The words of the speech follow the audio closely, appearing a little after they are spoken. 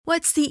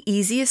What's the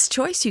easiest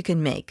choice you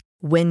can make?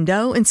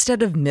 Window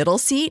instead of middle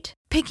seat?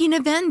 Picking a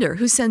vendor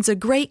who sends a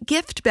great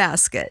gift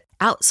basket?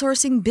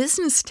 Outsourcing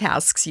business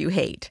tasks you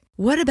hate?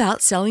 What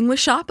about selling with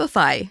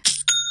Shopify?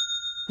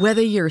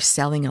 Whether you're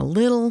selling a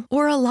little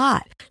or a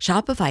lot,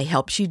 Shopify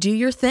helps you do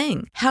your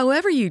thing,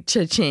 however you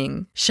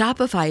cha-ching.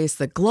 Shopify is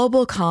the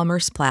global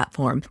commerce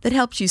platform that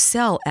helps you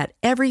sell at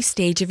every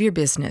stage of your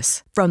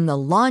business. From the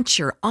launch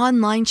your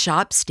online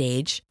shop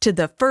stage to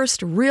the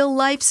first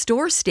real-life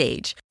store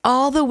stage,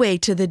 all the way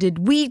to the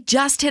did we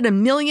just hit a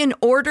million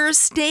orders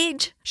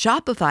stage.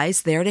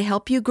 Shopify's there to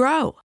help you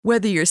grow.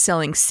 Whether you're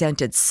selling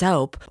scented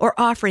soap or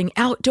offering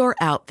outdoor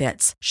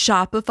outfits,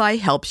 Shopify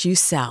helps you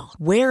sell.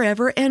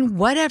 Wherever and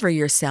whatever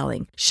you're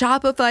selling,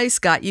 Shopify's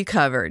got you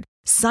covered.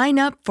 Sign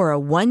up for a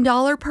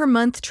 $1 per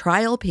month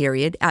trial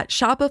period at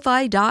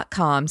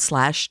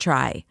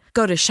shopify.com/try.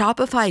 Go to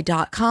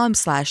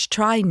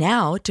shopify.com/try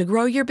now to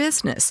grow your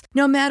business,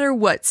 no matter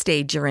what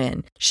stage you're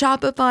in.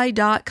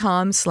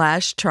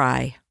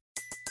 Shopify.com/try.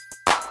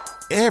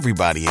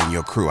 Everybody in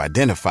your crew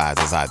identifies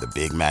as either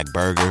Big Mac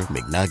Burger,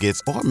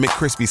 McNuggets, or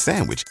McCrispy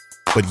Sandwich.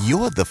 But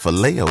you're the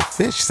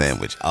Filet-O-Fish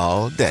Sandwich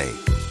all day.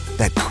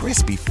 That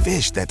crispy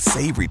fish, that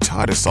savory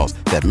tartar sauce,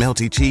 that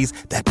melty cheese,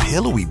 that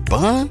pillowy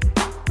bun.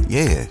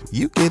 Yeah,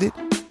 you get it.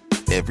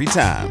 Every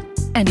time.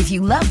 And if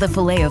you love the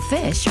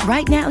Filet-O-Fish,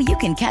 right now you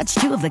can catch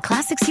two of the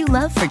classics you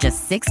love for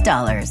just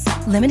 $6.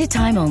 Limited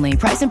time only.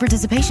 Price and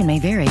participation may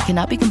vary.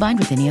 Cannot be combined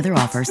with any other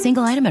offer.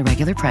 Single item at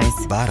regular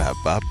price.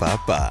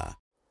 Ba-da-ba-ba-ba.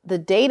 The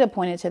data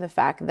pointed to the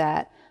fact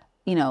that,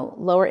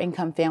 lower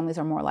income families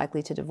are more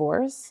likely to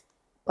divorce.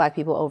 Black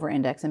people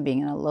over-index in being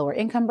in a lower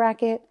income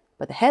bracket.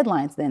 But the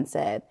headlines then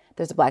said,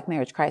 there's a Black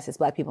marriage crisis.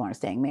 Black people aren't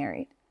staying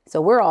married. So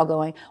we're all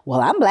going,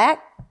 well, I'm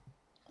Black.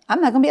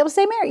 I'm not going to be able to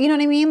stay married. You know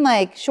what I mean?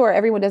 Like, sure,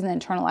 everyone doesn't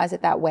internalize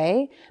it that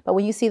way. But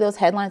when you see those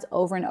headlines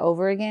over and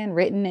over again,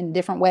 written in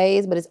different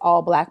ways, but it's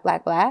all Black,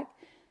 Black, Black,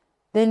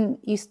 then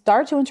you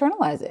start to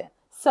internalize it.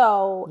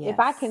 So Yes. if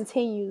I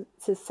continue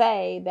to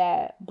say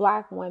that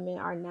Black women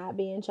are not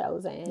being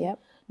chosen, Yep.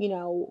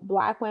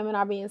 Black women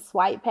are being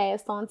swiped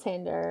past on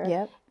Tinder,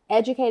 Yep.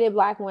 educated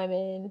Black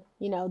women,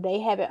 they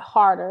have it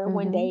harder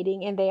when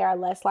dating and they are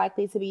less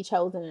likely to be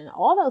chosen, and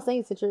all those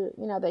things that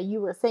that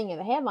you were seeing in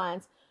the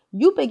headlines,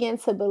 you begin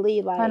to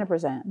believe like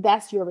 100%.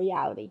 that's your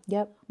reality.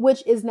 Yep.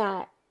 Which is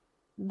not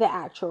the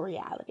actual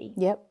reality.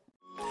 Yep.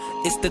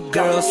 It's the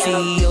Girl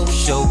CEO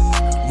Show.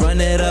 Run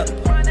it up.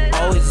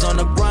 Always on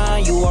the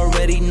grind, you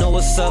already know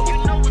what's up.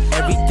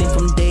 Everything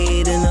from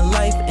dating to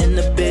life in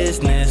the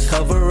business.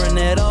 Covering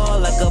it all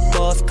like a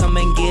boss, come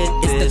and get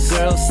this. It's the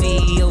Girl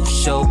CEO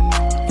Show.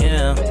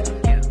 Yeah.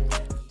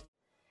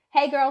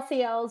 Hey Girl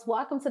CEOs,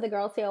 welcome to the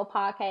Girl CEO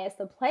podcast,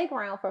 the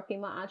playground for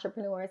female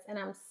entrepreneurs. And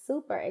I'm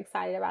super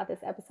excited about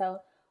this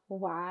episode.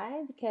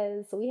 Why?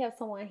 Because we have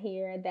someone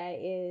here that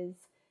is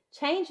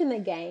changing the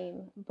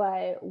game.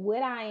 But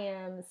what I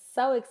am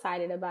so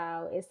excited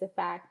about is the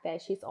fact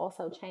that she's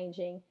also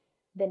changing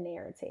the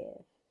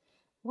narrative.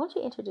 Why don't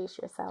you introduce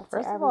yourself to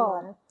everyone? First of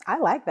all, I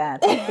like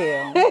that. Thank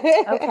you.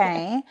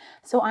 Okay.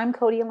 So I'm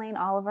Cody Elaine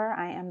Oliver.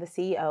 I am the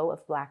CEO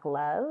of Black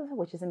Love,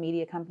 which is a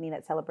media company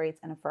that celebrates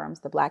and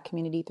affirms the Black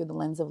community through the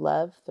lens of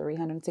love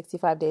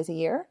 365 days a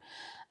year.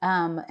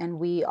 And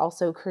we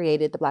also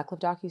created the Black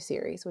Love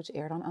docuseries, which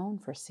aired on OWN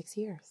for 6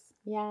 years.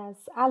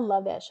 Yes, I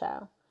love that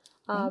show.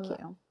 Thank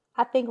you.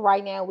 I think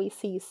right now we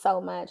see so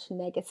much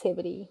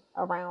negativity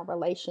around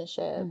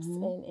relationships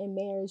and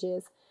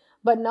marriages,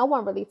 but no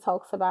one really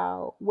talks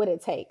about what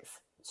it takes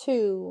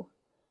to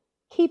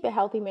keep a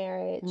healthy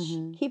marriage,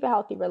 keep a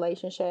healthy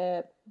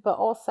relationship, but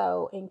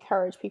also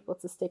encourage people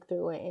to stick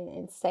through it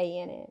and stay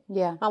in it.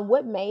 Yeah.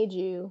 What made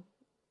you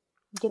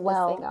get this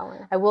thing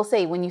going? I will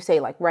say, when you say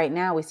like right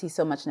now we see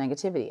so much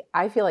negativity,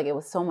 I feel like it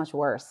was so much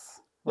worse,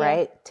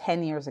 right?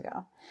 10 years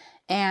ago.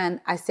 And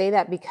I say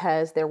that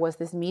because there was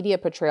this media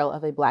portrayal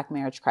of a Black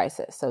marriage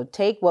crisis. So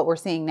take what we're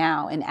seeing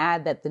now and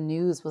add that the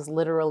news was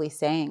literally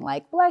saying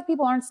like Black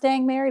people aren't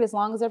staying married as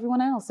long as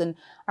everyone else and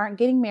aren't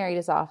getting married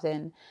as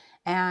often.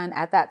 And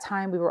at that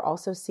time, we were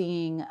also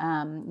seeing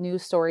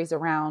news stories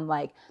around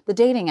like the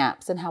dating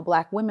apps and how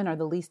Black women are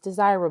the least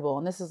desirable.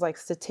 And this is like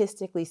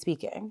statistically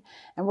speaking.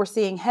 And we're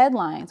seeing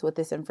headlines with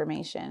this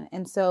information.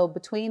 And so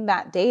between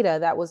that data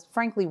that was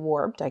frankly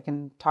warped, I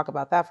can talk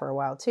about that for a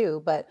while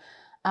too, but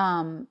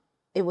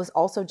it was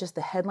also just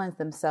the headlines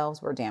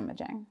themselves were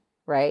damaging,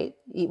 right?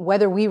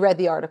 Whether we read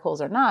the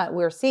articles or not,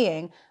 we're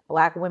seeing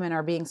Black women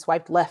are being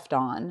swiped left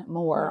on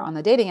more on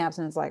the dating apps.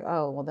 And it's like,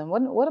 oh, well then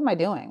what am I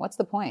doing? What's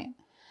the point?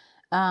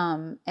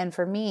 And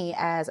for me,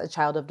 as a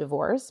child of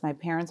divorce, my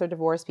parents are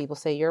divorced. People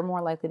say you're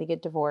more likely to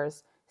get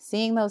divorced.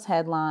 Seeing those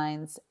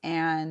headlines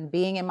and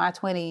being in my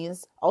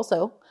 20s,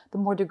 also, the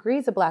more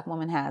degrees a Black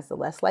woman has, the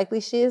less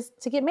likely she is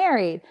to get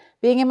married.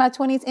 Being in my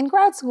 20s in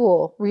grad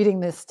school,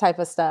 reading this type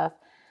of stuff.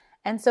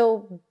 And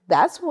so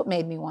that's what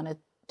made me want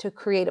to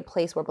create a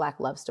place where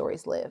Black love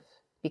stories live,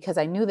 because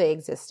I knew they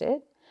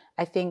existed.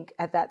 I think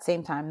at that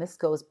same time, this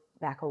goes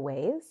back a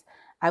ways,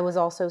 I was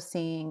also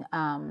seeing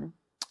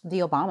the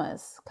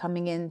Obamas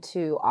coming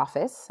into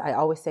office. I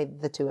always say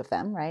the two of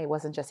them, right? It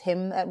wasn't just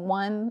him at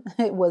one.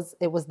 It was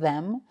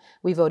them.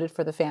 We voted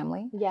for the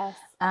family. Yes,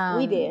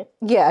 we did.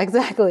 Yeah,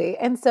 exactly.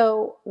 And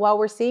so while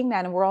we're seeing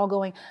that and we're all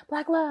going,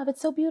 Black love,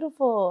 it's so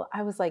beautiful.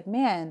 I was like,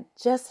 man,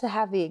 just to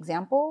have the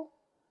example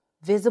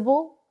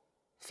visible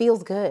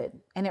feels good.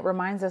 And it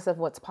reminds us of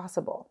what's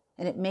possible.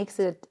 And it makes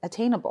it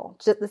attainable.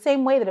 Just the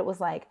same way that it was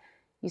like,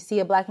 you see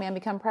a Black man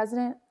become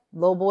president,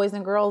 little boys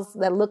and girls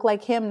that look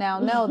like him now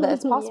know that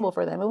it's possible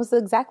for them. It was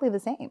exactly the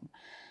same.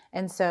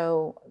 And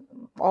so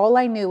all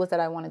I knew was that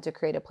I wanted to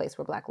create a place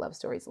where Black love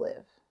stories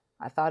live.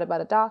 I thought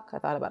about a doc, I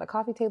thought about a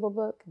coffee table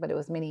book, but it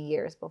was many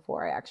years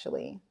before I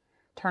actually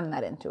turned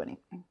that into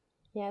anything.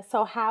 Yeah.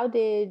 So how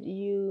did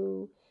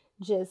you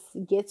just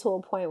get to a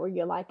point where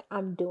you're like,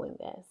 I'm doing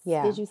this?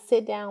 Yeah. Did you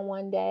sit down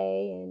one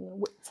day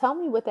and tell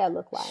me what that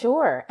looked like?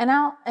 Sure.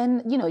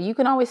 And you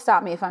can always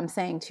stop me if I'm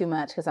saying too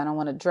much because I don't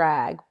want to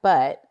drag.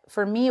 But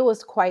for me, it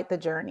was quite the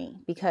journey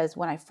because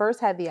when I first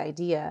had the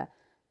idea,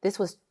 this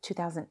was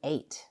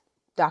 2008.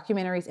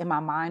 Documentaries in my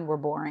mind were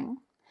boring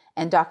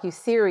and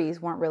docuseries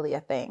weren't really a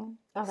thing.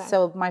 Okay.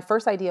 So my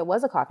first idea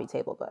was a coffee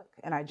table book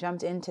and I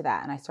jumped into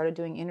that and I started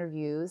doing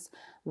interviews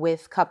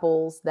with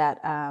couples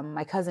that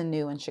my cousin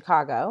knew in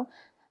Chicago,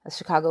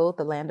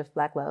 the land of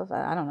Black love.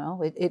 I don't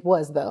know. It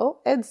was though.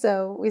 And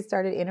so we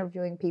started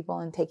interviewing people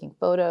and taking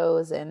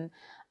photos and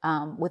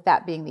with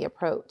that being the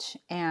approach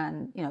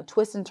and,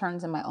 twists and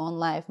turns in my own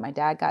life. My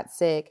dad got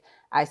sick.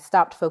 I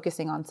stopped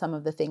focusing on some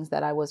of the things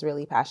that I was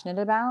really passionate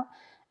about.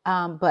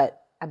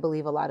 But I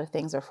believe a lot of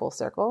things are full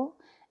circle.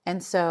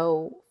 And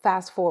so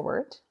fast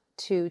forward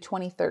to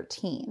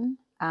 2013,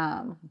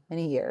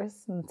 many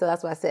years. And so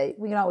that's why I say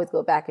we can always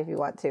go back if you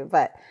want to.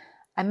 But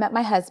I met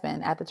my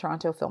husband at the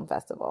Toronto Film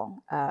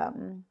Festival.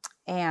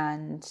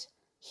 And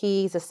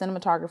he's a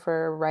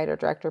cinematographer, writer,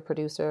 director,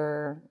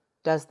 producer,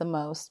 does the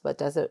most, but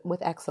does it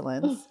with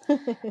excellence.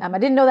 I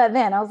didn't know that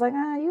then. I was like,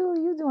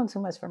 you doing too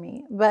much for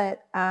me.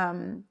 But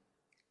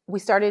we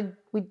started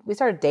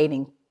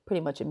dating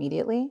pretty much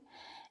immediately.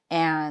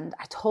 And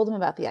I told him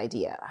about the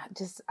idea.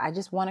 I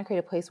just want to create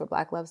a place where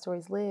Black love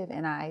stories live.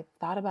 And I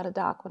thought about a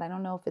doc, but I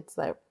don't know if it's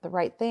the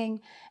right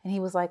thing. And he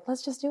was like,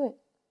 let's just do it.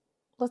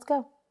 Let's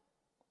go.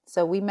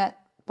 So we met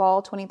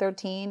fall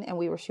 2013 and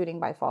we were shooting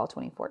by fall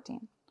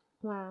 2014.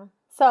 Wow.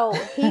 So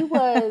he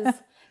was,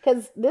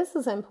 because this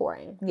is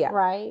important, yeah,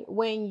 right?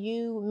 When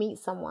you meet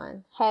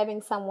someone,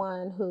 having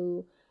someone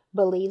who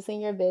believes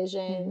in your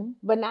vision,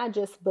 but not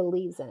just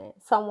believes in it,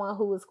 someone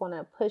who is going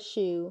to push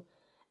you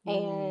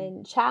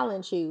and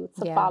challenge you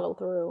to follow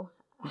through.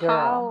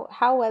 Girl.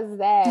 How was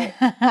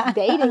that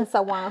dating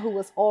someone who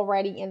was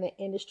already in the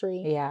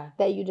industry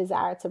that you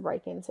desired to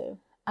break into?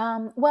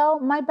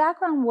 Well, my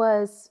background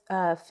was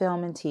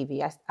film and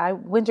TV. I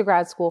went to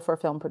grad school for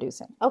film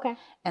producing. Okay.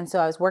 And so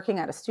I was working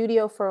at a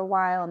studio for a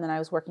while, and then I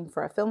was working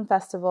for a film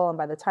festival. And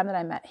by the time that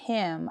I met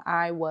him,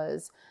 I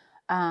was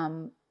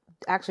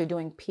actually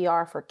doing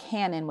PR for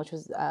Canon, which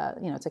was,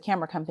 it's a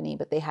camera company,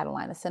 but they had a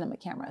line of cinema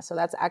cameras. So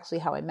that's actually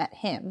how I met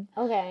him.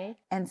 Okay.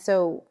 And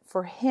so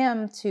for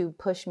him to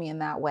push me in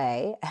that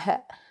way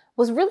it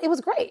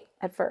was great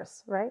at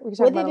first, right?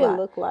 What did it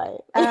look like?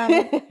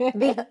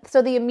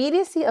 The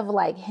immediacy of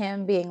like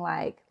him being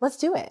like, let's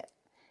do it,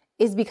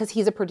 is because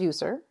he's a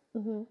producer.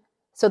 Mm-hmm.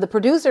 So the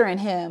producer in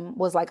him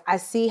was like, I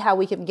see how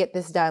we can get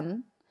this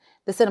done.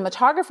 The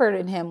cinematographer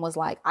in him was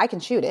like, I can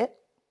shoot it.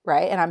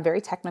 Right. And I'm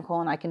very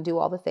technical and I can do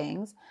all the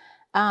things.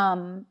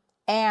 And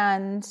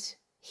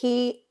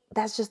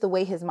that's just the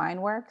way his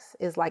mind works,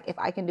 is like, if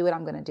I can do it,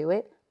 I'm going to do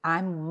it.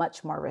 I'm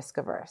much more risk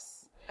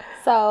averse.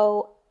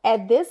 So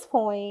at this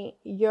point,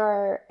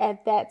 your,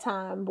 at that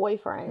time,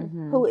 boyfriend,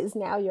 who is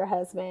now your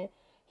husband,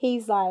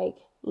 he's like,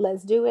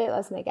 let's do it.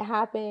 Let's make it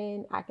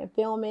happen. I can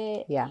film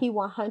it. Yeah. He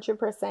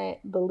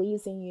 100%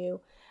 believes in you.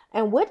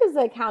 And what does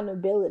the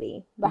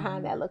accountability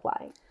behind that look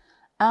like?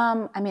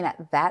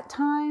 At that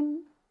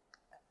time,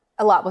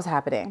 a lot was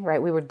happening, right?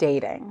 We were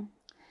dating.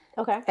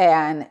 Okay.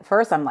 And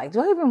first I'm like, do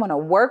I even want to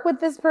work with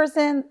this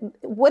person?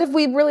 What if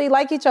we really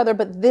like each other,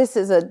 but this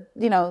is the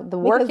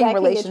working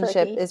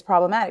relationship is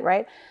problematic,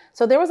 right?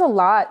 So there was a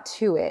lot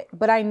to it,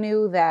 but I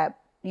knew that,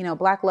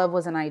 Black love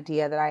was an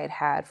idea that I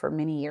had for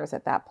many years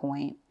at that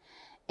point.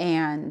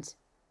 And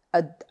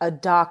a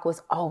doc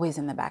was always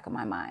in the back of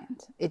my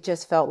mind. It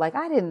just felt like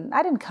I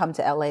didn't come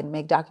to LA to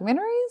make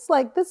documentaries.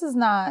 Like, I'm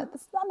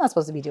not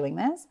supposed to be doing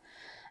this.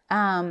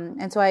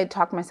 And so I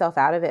talked myself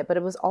out of it, but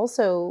it was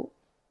also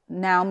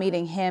now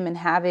meeting him and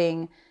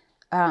having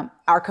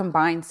our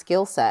combined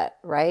skill set,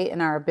 right?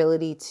 And our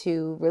ability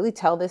to really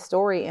tell this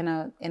story in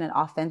an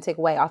authentic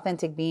way,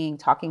 authentic being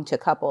talking to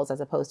couples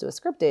as opposed to a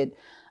scripted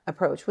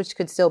approach, which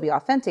could still be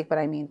authentic, but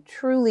I mean,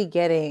 truly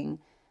getting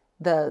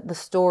the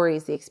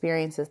stories, the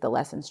experiences, the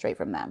lessons straight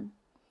from them.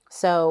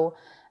 So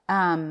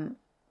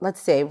let's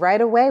say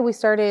right away we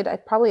started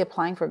probably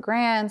applying for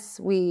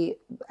grants.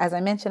 As I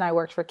mentioned, I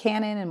worked for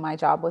Canon and my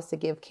job was to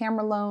give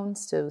camera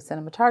loans to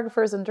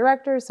cinematographers and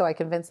directors. So I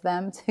convinced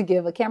them to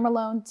give a camera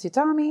loan to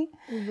Tommy.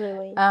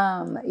 Really?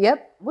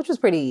 Yep, which was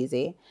pretty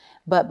easy.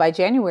 But by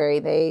January,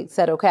 they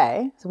said,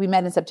 okay. So we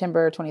met in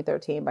September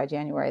 2013. By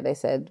January, they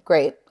said,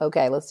 great,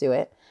 okay, let's do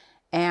it.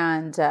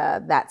 And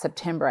that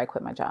September, I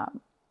quit my job.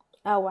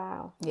 Oh,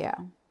 wow. Yeah.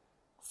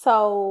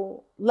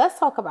 So let's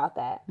talk about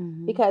that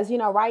because,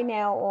 right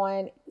now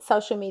on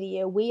social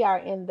media, we are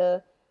in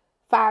the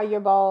fire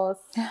your boss,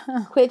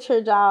 quit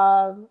your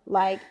job,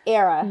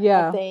 era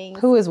of things.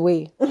 Who is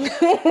we?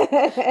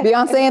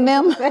 Beyonce and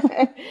them?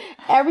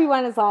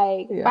 Everyone is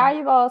like, fire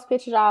your boss,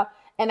 quit your job.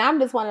 And I'm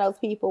just one of those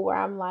people where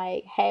I'm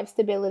like, have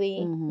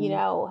stability,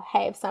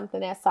 have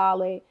something that's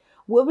solid.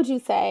 What would you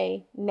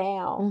say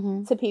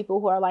now to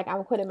people who are like,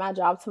 I'm quitting my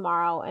job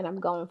tomorrow and I'm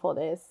going for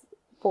this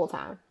full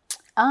time?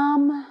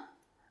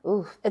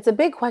 It's a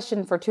big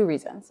question for two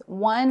reasons.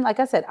 One, like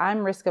I said, I'm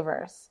risk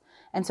averse.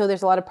 And so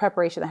there's a lot of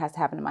preparation that has to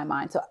happen in my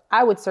mind. So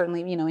I would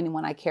certainly,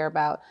 anyone I care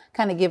about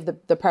kind of give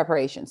the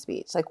preparation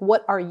speech. Like,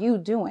 what are you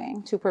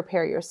doing to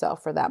prepare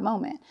yourself for that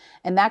moment?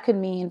 And that could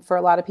mean for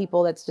a lot of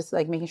people, that's just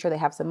like making sure they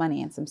have some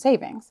money and some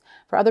savings.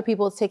 For other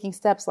people, it's taking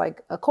steps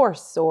like a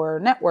course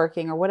or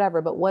networking or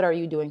whatever. But what are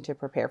you doing to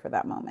prepare for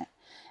that moment?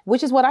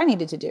 Which is what I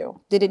needed to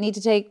do. Did it need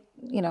to take,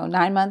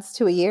 9 months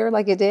to a year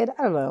like it did?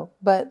 I don't know.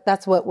 But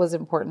that's what was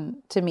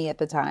important to me at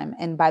the time.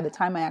 And by the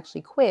time I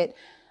actually quit,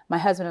 my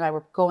husband and I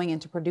were going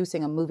into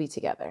producing a movie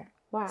together.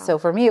 Wow. So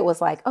for me, it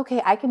was like,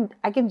 okay, I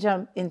can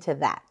jump into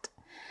that.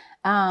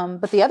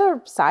 But the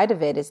other side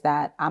of it is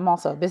that I'm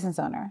also a business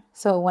owner.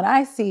 So when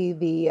I see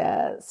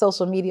the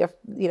social media,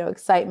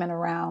 excitement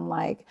around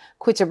like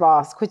quit your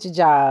boss, quit your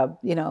job,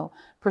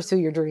 pursue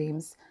your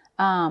dreams,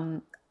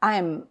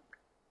 I'm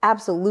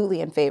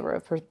absolutely in favor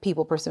of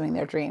people pursuing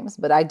their dreams.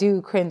 But I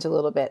do cringe a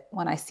little bit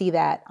when I see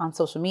that on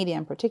social media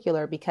in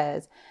particular,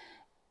 because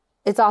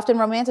it's often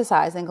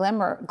romanticized and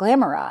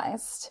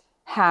glamorized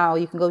how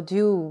you can go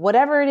do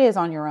whatever it is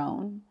on your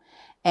own.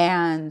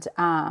 And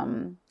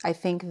I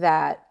think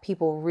that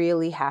people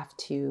really have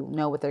to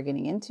know what they're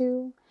getting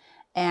into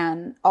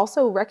and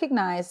also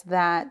recognize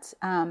that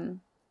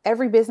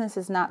every business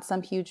is not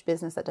some huge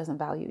business that doesn't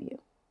value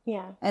you.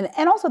 Yeah. And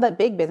also that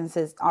big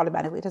businesses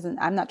automatically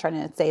I'm not trying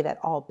to say that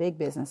all big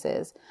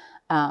businesses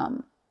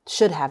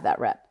should have that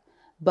rep.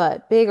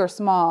 But big or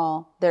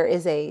small, there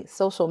is a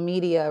social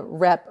media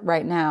rep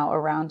right now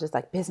around just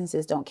like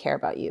businesses don't care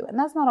about you. And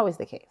that's not always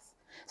the case.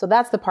 So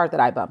that's the part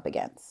that I bump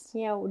against.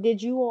 Yeah.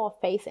 Did you all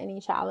face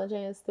any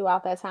challenges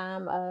throughout that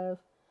time of,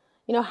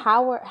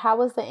 how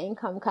was the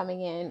income coming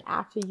in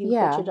after you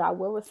quit your job?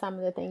 What were some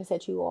of the things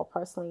that you all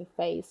personally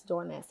faced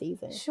during that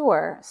season?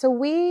 Sure. So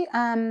we,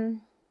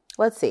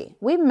 let's see,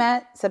 we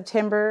met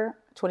September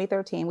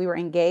 2013. We were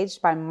engaged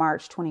by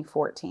March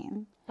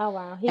 2014. Oh,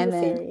 wow. He was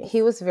serious.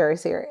 He was very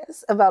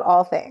serious about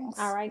all things.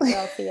 All right,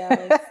 girl,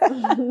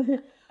 COs.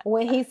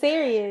 When he's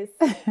serious,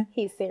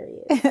 he's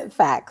serious.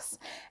 Facts.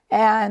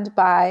 And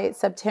by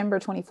September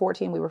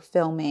 2014, we were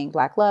filming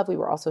Black Love. We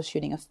were also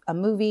shooting a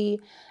movie.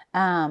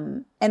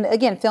 And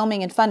again,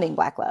 filming and funding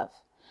Black Love.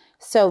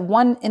 So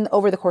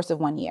over the course of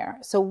 1 year.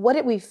 So what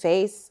did we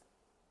face?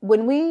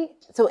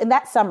 So in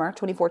that summer,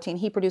 2014,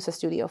 he produced a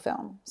studio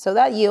film. So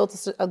that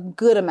yields a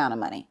good amount of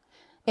money.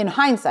 In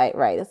hindsight,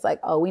 right? It's like,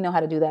 oh, we know how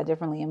to do that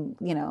differently and,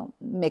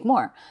 make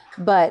more.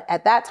 But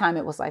at that time,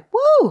 it was like,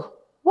 woo,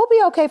 we'll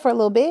be okay for a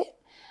little bit.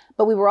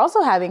 But we were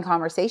also having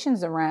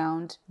conversations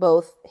around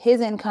both his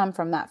income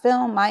from that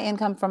film, my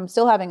income from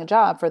still having a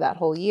job for that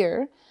whole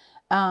year,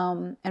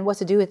 and what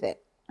to do with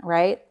it,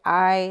 right?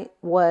 I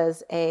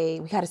was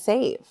we got to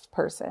save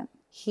person.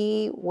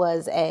 He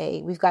was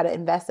we've got to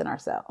invest in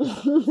ourselves.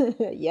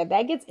 Yeah,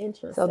 that gets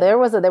interesting. So there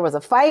was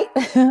a fight.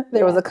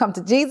 There was a come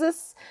to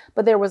Jesus,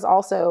 but there was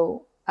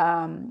also,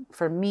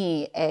 for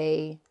me,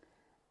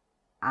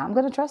 I'm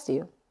going to trust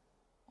you.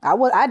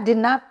 I did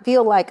not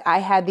feel like I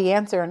had the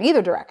answer in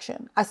either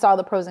direction. I saw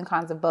the pros and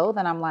cons of both,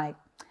 and I'm like,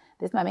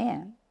 this is my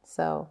man.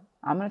 So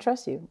I'm going to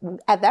trust you.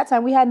 At that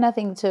time, we had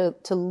nothing to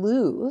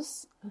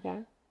lose. Okay.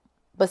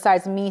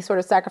 Besides me sort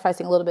of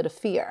sacrificing a little bit of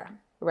fear,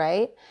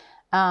 right?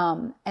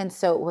 And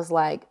so it was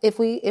like, if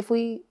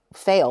we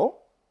fail,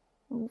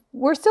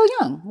 we're still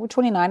young. We're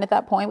 29 at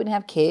that point. We didn't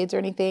have kids or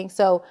anything.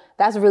 So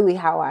that's really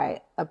how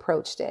I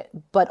approached it.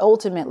 But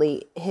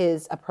ultimately,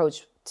 his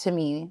approach to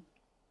me,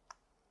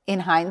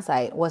 in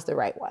hindsight, was the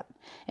right one.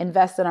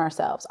 Invest in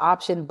ourselves,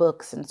 option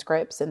books and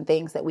scripts and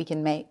things that we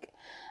can make.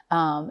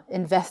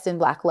 Invest in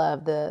Black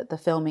Love, the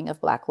filming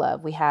of Black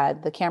Love. We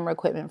had the camera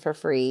equipment for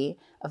free.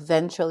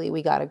 Eventually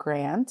we got a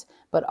grant,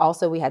 but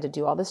also we had to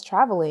do all this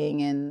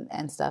traveling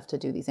and stuff to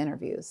do these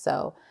interviews.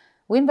 So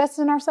we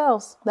invested in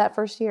ourselves that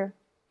first year.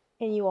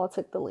 And you all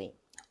took the leap.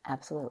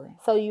 Absolutely.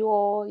 So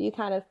you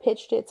kind of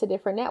pitched it to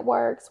different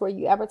networks. Were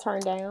you ever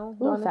turned down?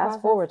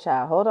 Fast forward,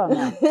 child. Hold on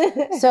now.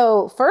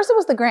 So first it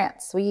was the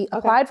grants. We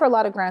applied for a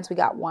lot of grants. We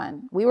got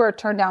one. We were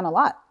turned down a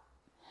lot.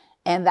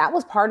 And that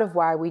was part of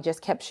why we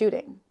just kept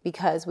shooting,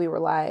 because we were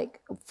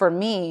like, for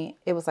me,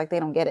 it was like, they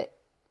don't get it.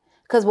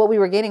 Because what we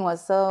were getting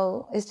was,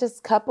 so it's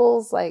just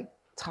couples like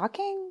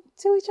talking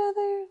to each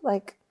other,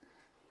 like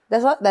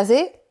that's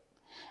it.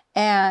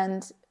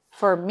 And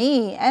for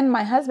me and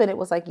my husband, it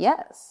was like,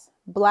 yes,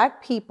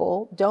 Black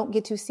people don't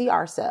get to see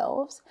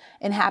ourselves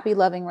in happy,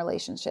 loving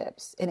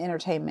relationships in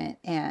entertainment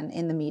and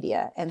in the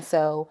media. And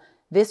so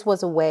this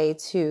was a way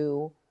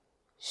to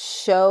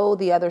show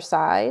the other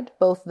side,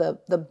 both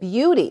the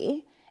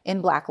beauty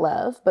in Black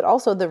love, but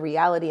also the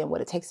reality and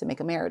what it takes to make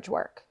a marriage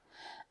work.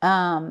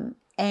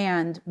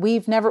 And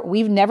we've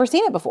never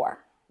seen it before.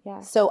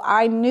 Yeah. So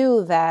I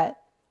knew that,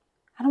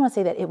 I don't want to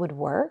say that it would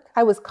work.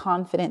 I was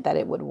confident that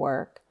it would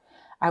work.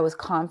 I was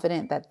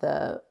confident that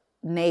the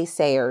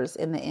naysayers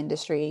in the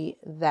industry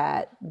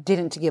that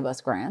didn't give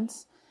us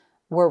grants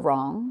were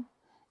wrong.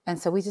 And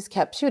so we just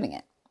kept shooting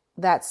it.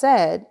 That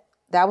said,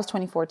 that was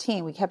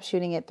 2014. We kept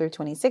shooting it through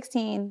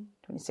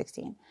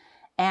 2016.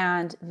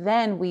 And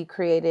then we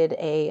created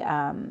a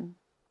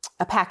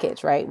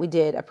package, right? We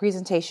did a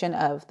presentation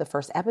of the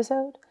first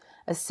episode,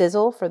 a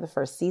sizzle for the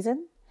first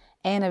season,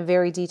 and a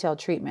very detailed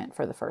treatment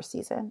for the first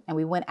season. And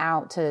we went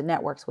out to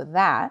networks with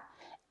that,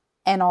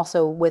 and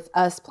also with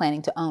us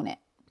planning to own it,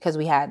 because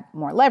we had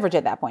more leverage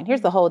at that point.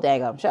 Here's the whole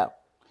daggone show.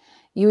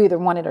 You either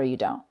want it or you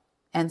don't.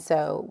 And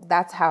so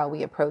that's how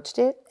we approached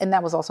it. And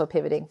that was also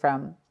pivoting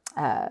from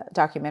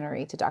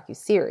documentary to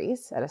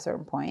docuseries at a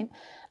certain point.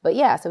 But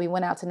yeah, so we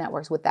went out to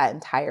networks with that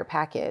entire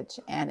package.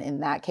 And in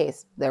that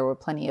case, there were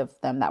plenty of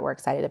them that were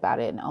excited about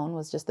it. And OWN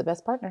was just the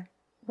best partner.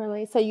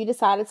 Really? So you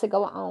decided to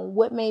go OWN.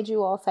 What made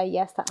you all say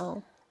yes to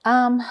OWN?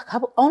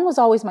 OWN was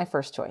always my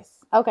first choice.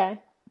 Okay.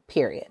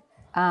 Period.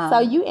 So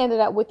you ended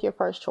up with your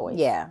first choice.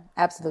 Yeah,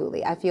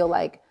 absolutely. I feel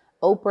like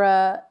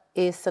Oprah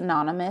is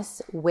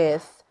synonymous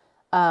with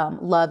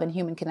love and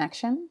human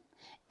connection.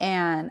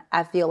 And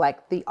I feel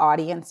like the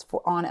audience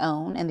on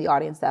OWN and the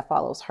audience that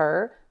follows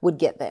her would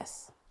get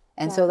this.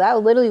 And so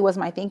that literally was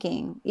my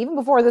thinking, even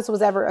before this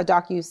was ever a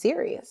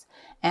docu-series.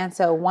 And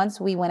so once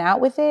we went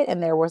out with it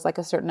and there was like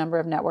a certain number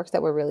of networks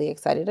that were really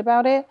excited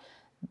about it,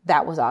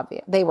 that was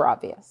obvious. They were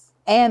obvious.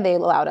 And they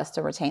allowed us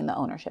to retain the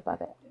ownership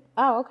of it.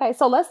 Oh, okay.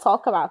 So let's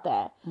talk about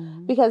that,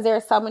 because there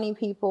are so many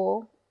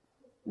people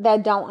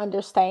that don't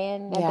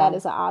understand that that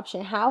is an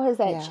option. How has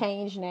that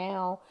changed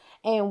now?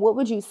 And what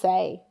would you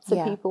say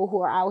to people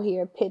who are out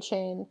here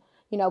pitching,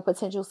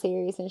 potential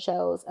series and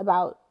shows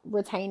about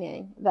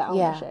retaining the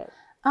ownership?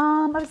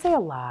 I would say a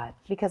lot,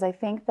 because I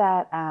think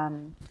that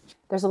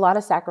there's a lot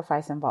of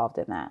sacrifice involved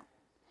in that.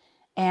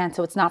 And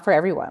so it's not for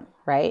everyone,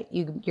 right?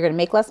 You're going to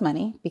make less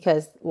money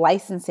because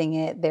licensing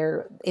it,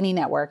 any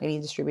network, any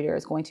distributor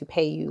is going to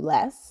pay you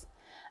less.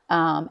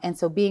 And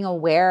so being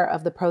aware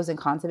of the pros and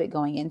cons of it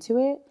going into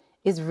it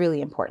is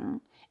really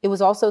important. It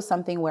was also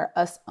something where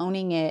us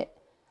owning it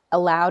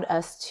allowed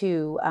us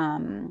to,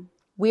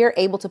 we are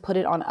able to put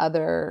it on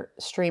other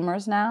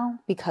streamers now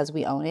because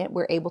we own it.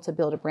 We're able to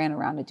build a brand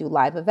around it, do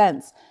live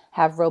events,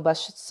 have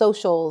robust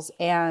socials.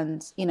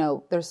 And,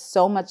 there's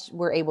so much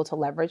we're able to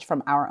leverage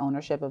from our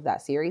ownership of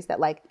that series that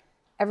like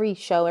every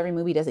show, every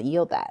movie doesn't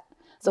yield that.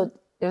 So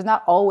there's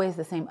not always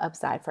the same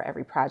upside for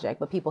every project,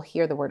 but people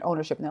hear the word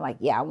ownership and they're like,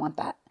 yeah, I want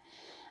that.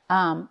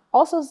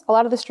 Also, a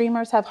lot of the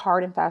streamers have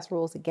hard and fast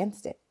rules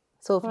against it.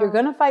 So if you're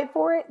going to fight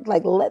for it,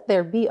 like let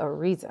there be a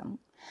reason.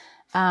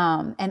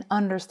 And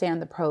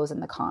understand the pros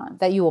and the cons,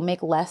 that you will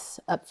make less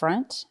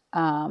upfront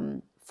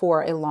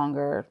for a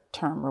longer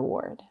term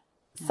reward.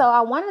 So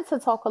I wanted to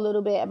talk a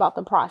little bit about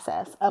the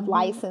process of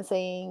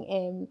licensing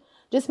and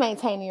just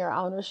maintaining your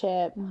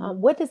ownership.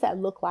 What does that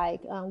look like?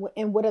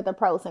 And what are the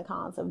pros and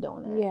cons of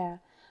doing it? Yeah.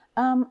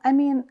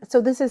 So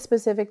this is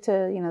specific to,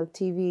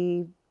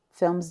 TV,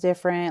 films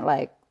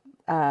different,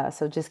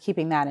 so just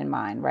keeping that in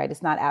mind, right?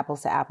 It's not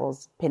apples to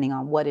apples, depending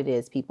on what it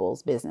is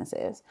people's business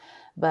is.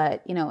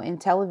 But, in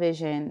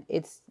television,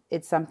 it's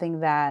something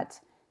that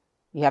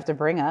you have to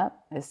bring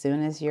up as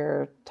soon as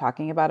you're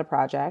talking about a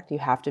project. You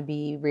have to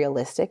be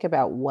realistic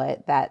about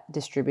what that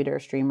distributor,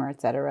 streamer,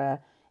 et cetera,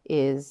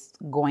 is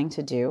going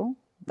to do.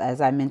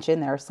 As I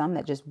mentioned, there are some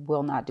that just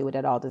will not do it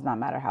at all. Does not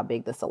matter how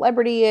big the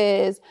celebrity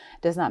is.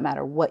 Does not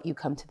matter what you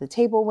come to the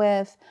table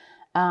with.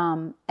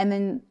 And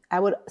then I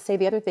would say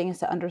the other thing is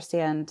to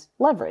understand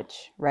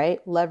leverage,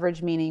 right?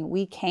 Leverage meaning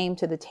we came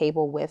to the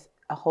table with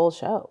a whole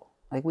show.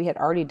 Like we had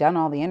already done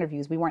all the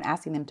interviews. We weren't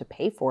asking them to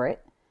pay for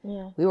it.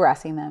 Yeah. We were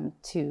asking them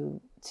to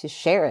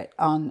share it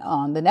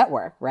on the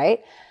network,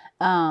 right?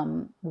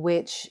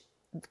 Which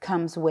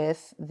comes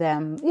with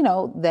them,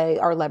 they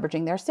are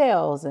leveraging their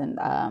sales and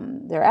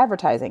their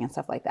advertising and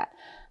stuff like that.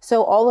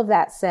 So all of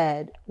that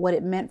said, what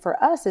it meant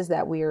for us is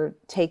that we're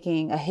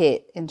taking a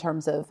hit in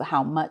terms of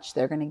how much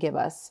they're going to give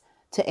us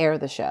to air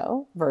the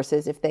show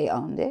versus if they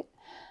owned it.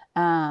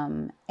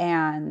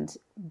 And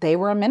they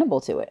were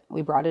amenable to it.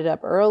 We brought it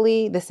up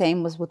early. The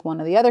same was with one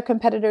of the other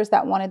competitors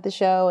that wanted the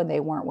show, and they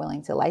weren't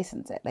willing to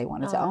license it. They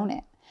wanted to own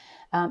it.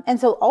 And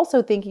so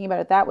also thinking about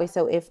it that way.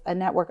 So if a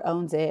network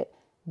owns it,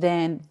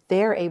 then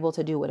they're able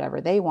to do whatever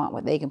they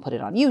want. They can put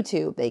it on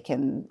YouTube. They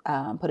can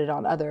put it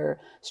on other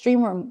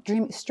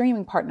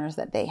streaming partners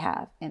that they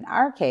have. In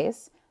our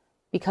case,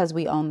 because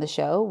we own the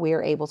show,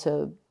 we're able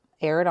to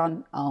air it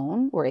on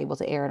OWN. We're able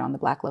to air it on the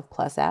Black Love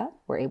Plus app.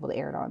 We're able to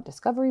air it on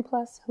Discovery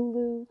Plus,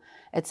 Hulu,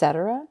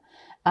 etc.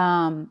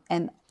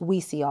 And we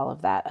see all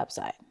of that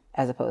upside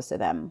as opposed to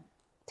them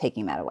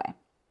taking that away.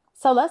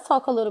 So let's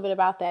talk a little bit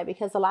about that,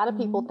 because a lot of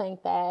people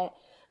think that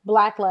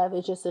Black Love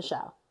is just a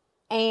show.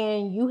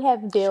 And you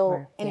have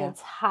built an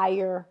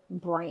entire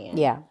brand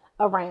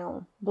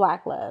around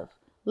Black Love.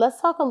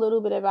 Let's talk a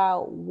little bit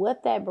about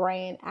what that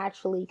brand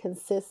actually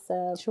consists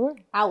of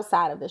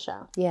outside of the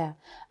show. Yeah.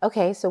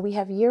 Okay. So we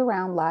have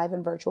year-round live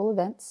and virtual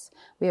events.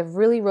 We have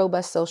really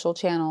robust social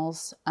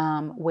channels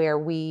where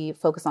we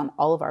focus on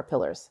all of our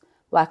pillars.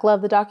 Black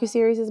Love, the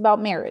docuseries, is about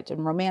marriage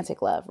and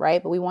romantic love,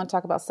 right? But we want to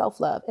talk about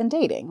self-love and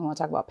dating. We want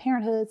to talk about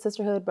parenthood,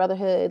 sisterhood,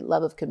 brotherhood,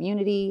 love of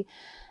community.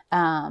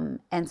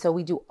 And so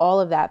we do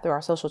all of that through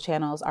our social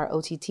channels, our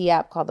OTT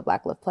app called the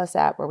Black Love Plus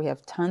app, where we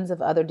have tons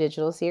of other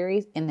digital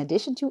series in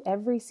addition to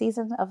every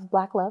season of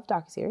Black Love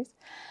docuseries.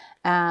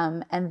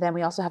 And then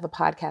we also have a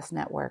podcast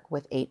network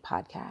with 8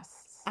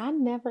 podcasts. I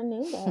never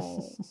knew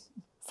that.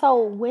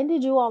 So when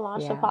did you all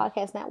launch the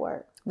podcast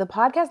network? The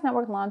podcast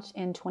network launched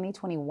in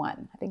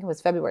 2021. I think it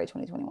was February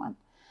 2021.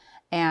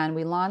 And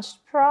we launched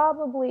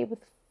probably with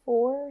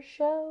 4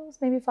 shows,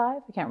 maybe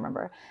 5. I can't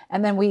remember.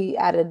 And then we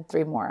added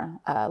 3 more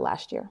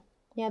last year.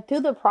 Yeah,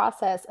 through the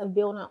process of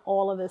building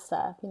all of this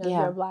stuff, you know,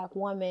 you're a Black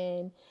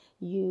woman,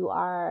 you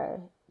are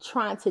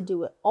trying to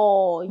do it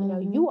all. You know,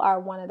 you are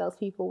one of those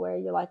people where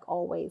you're like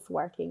always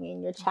working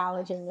and you're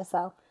challenging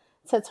yourself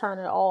to turn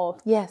it off.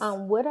 Yes.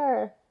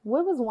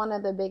 What was one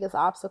of the biggest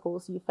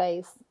obstacles you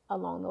faced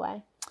along the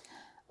way?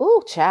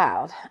 Ooh,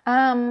 child.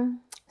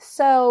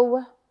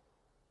 So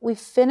we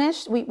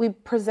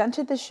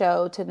presented the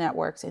show to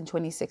networks in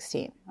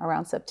 2016,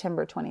 around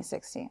September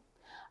 2016.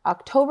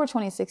 October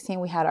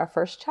 2016, we had our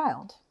first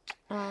child.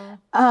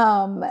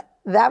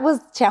 That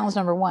was challenge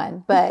number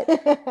 1, but,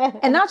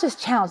 and not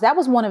just challenge, that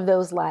was one of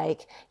those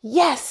like,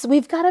 yes,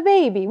 we've got a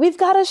baby, we've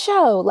got a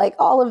show, like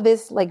all of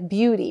this like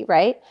beauty,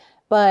 right?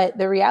 But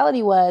the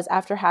reality was,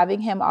 after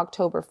having him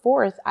October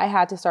 4th, I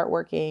had to start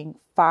working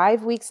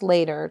 5 weeks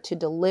later to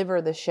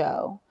deliver the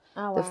show,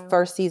 the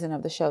first season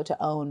of the show, to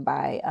OWN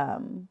by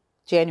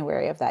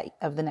January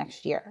of the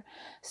next year.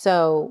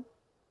 So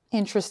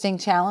interesting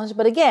challenge,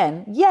 but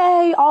again,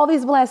 yay, all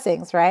these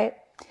blessings, right?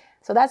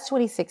 So that's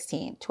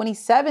 2016.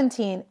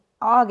 2017,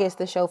 August,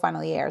 the show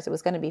finally airs. It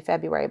was going to be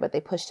February, but they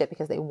pushed it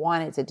because they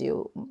wanted to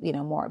do, you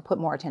know, more, put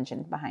more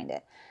attention behind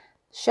it.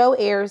 Show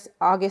airs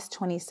August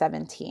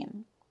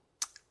 2017.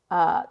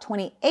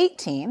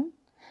 2018,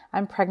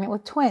 I'm pregnant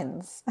with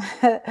twins.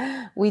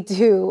 We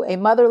do a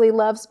motherly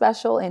love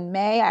special in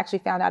May. I actually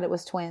found out it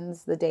was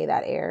twins the day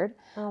that aired.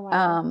 Oh,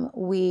 wow.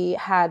 We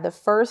had the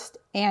first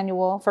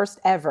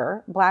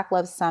ever Black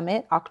Love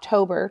Summit,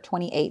 October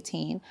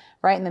 2018,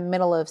 right in the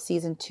middle of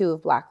season 2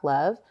 of Black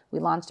Love. We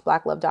launched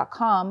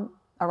blacklove.com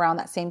around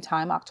that same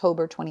time,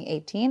 October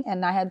 2018,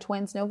 and I had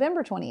twins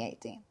November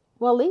 2018.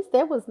 Well, at least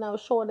there was no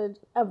shortage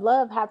of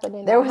love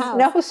happening. There was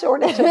no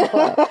shortage of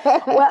love.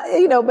 Well,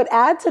 you know, but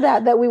add to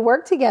that we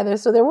worked together.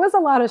 So there was a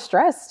lot of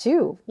stress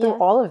too through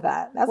all of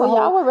that.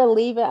 Y'all were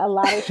relieving a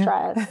lot of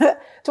stress.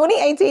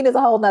 2018 is a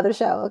whole nother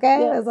show.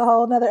 Okay. Yeah. It's a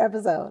whole nother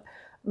episode.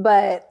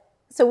 But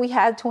so we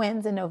had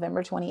twins in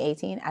November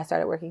 2018. I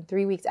started working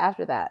 3 weeks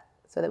after that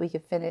so that we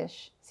could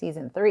finish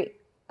season 3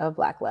 of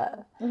Black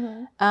Love.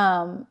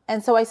 Mm-hmm.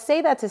 And so I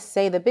say that to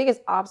say the biggest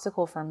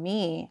obstacle for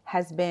me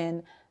has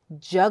been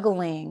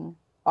juggling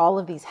all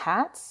of these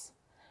hats,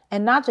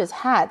 and not just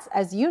hats,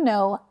 as you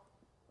know,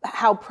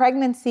 how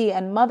pregnancy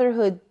and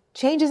motherhood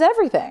changes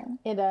everything.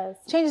 It does.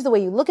 Changes the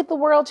way you look at the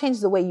world,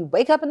 changes the way you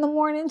wake up in the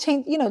morning,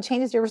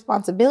 changes your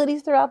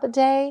responsibilities throughout the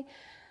day.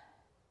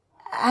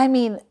 I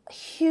mean,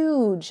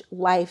 huge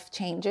life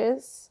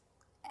changes,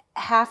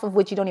 half of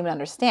which you don't even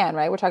understand,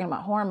 right? We're talking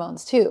about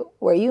hormones too,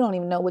 where you don't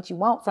even know what you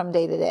want from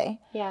day to day.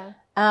 Yeah.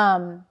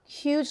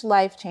 Huge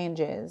life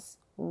changes,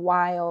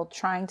 while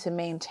trying to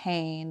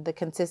maintain the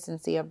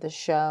consistency of the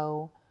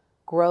show,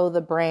 grow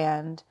the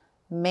brand,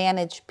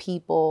 manage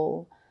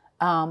people,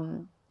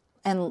 and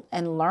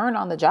learn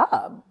on the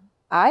job.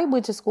 I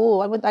went to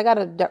school. I got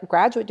a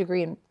graduate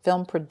degree in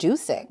film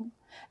producing,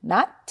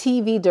 not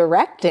TV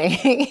directing.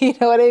 You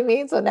know what I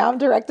mean? So now I'm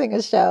directing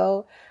a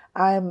show.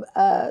 I'm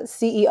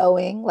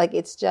CEOing. Like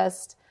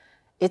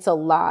it's a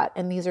lot.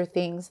 And these are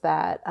things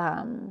that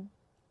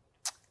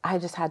I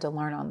just had to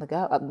learn on the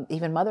go,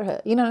 even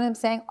motherhood. You know what I'm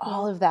saying?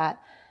 All of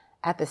that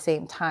at the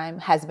same time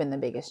has been the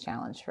biggest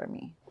challenge for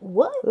me.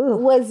 What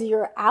was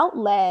your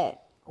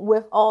outlet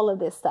with all of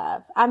this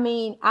stuff? I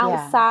mean,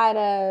 outside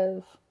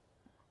of,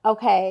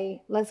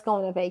 okay, let's go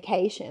on a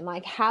vacation.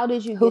 Like, how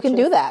did you Who can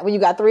do that when you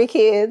got 3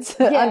 kids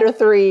under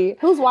 3?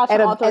 Who's watching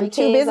all 3 kids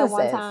 2 businesses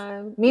at one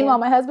time? Meanwhile,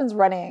 my husband's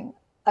running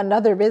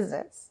another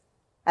business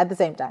at the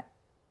same time.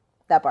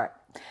 That part.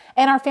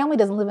 And our family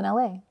doesn't live in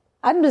LA.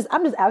 I'm just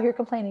out here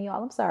complaining,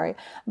 y'all. I'm sorry.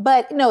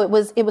 But no, it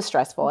was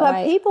stressful.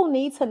 But people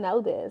need to know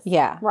this.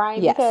 Yeah.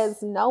 Right? Yes.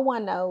 Because no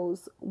one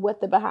knows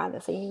what the behind the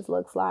scenes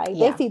looks like.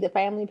 Yeah. They see the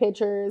family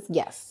pictures.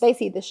 Yes. They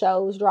see the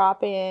shows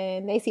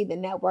dropping. They see the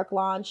network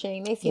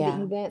launching. They see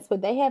the events,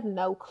 but they have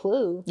no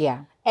clue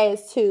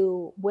as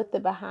to what the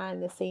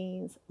behind the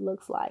scenes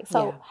looks like.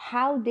 So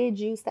how did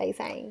you stay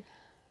sane?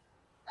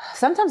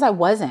 Sometimes I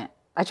wasn't.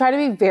 I try to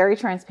be very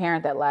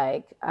transparent that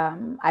like,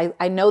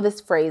 I know this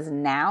phrase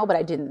now, but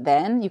I didn't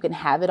then. You can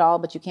have it all,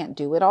 but you can't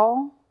do it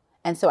all.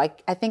 And so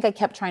I think I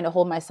kept trying to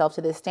hold myself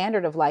to this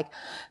standard of like,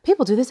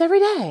 people do this every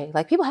day.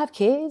 Like people have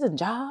kids and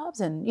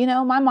jobs. And, you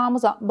know,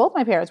 both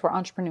my parents were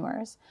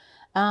entrepreneurs.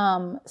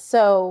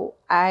 So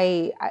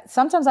I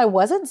sometimes I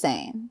wasn't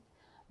sane.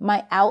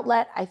 My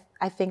outlet,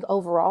 I think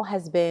overall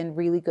has been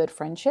really good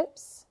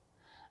friendships.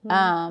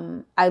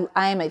 I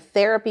am a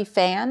therapy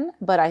fan,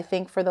 but I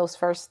think for those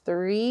first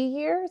 3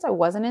 years, I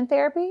wasn't in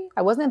therapy.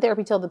 I wasn't in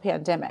therapy till the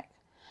pandemic,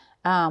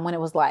 when it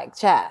was like,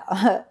 child,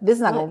 this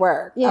is not going to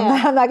work. Yeah.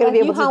 I'm not going to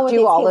be able to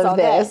do all of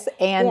this day.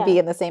 and be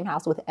in the same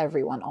house with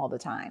everyone all the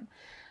time.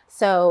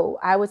 So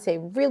I would say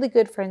really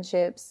good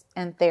friendships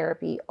and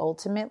therapy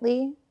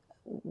ultimately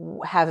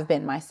have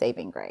been my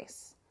saving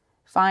grace.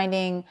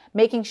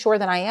 Making sure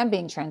that I am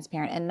being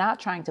transparent and not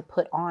trying to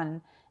put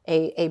on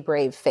a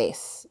brave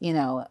face, you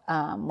know,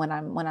 when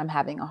I'm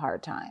having a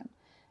hard time.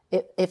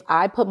 If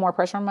I put more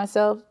pressure on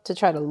myself to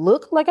try to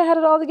look like I had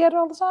it all together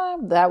all the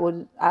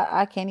time,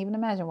 I can't even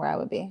imagine where I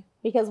would be.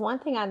 Because one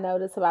thing I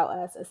notice about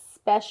us,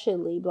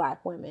 especially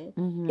Black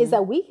women, is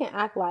that we can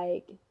act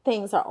like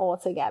things are all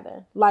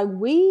together. Like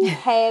we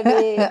have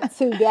it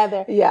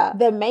together. Yeah.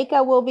 The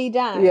makeup will be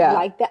done. Yeah.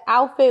 Like the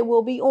outfit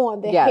will be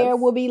on. The hair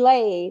will be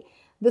laid.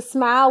 The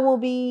smile will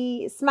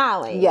be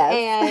smiling. Yes.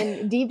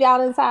 And deep down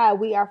inside,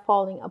 we are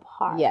falling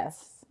apart.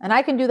 Yes. And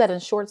I can do that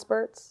in short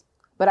spurts,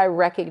 but I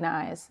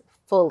recognize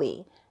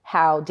fully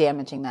how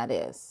damaging that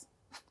is.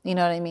 You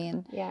know what I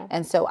mean? Yeah.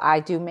 And so I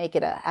do make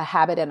it a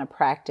habit and a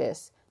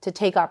practice to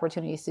take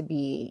opportunities to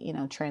be, you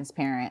know,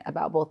 transparent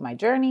about both my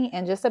journey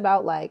and just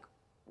about like,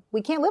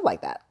 we can't live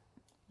like that.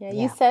 Yeah,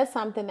 you said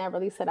something that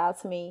really stood out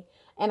to me.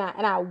 And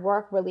I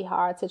work really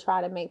hard to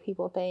try to make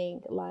people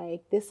think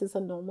like this is a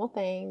normal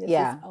thing. This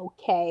is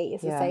okay.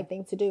 It's a safe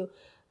thing to do.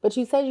 But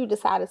you said you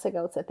decided to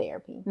go to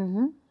therapy.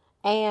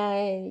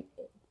 And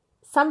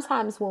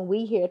sometimes when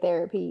we hear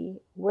therapy,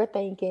 we're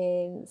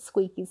thinking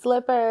squeaky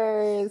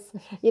slippers.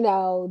 You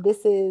know,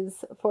 this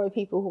is for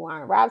people who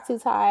aren't wrapped too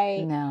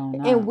tight. No.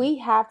 And we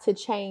have to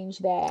change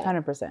that.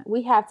 100%.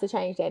 We have to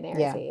change that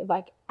narrative. Yeah.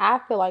 Like, I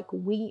feel like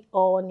we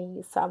all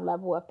need some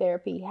level of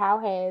therapy. How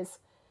has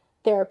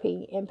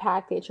therapy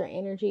impacted your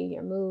energy,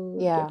 your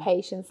mood, your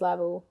patience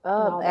level?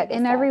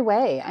 In every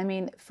way. I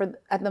mean,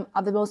 at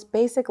the most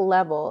basic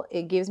level,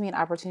 it gives me an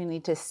opportunity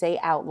to say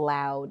out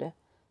loud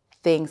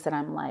things that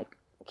I'm like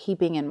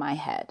keeping in my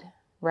head,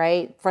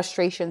 right?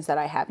 Frustrations that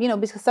I have, you know,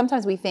 because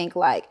sometimes we think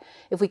like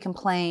if we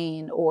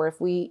complain or if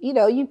we, you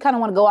know, you kind of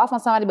want to go off on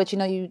somebody, but you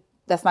know,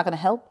 that's not going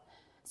to help.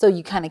 So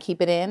you kind of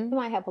keep it in. It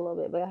might help a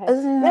little bit, but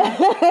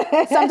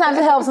sometimes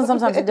it helps and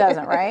sometimes it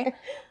doesn't, right?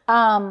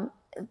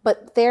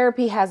 But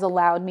therapy has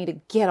allowed me to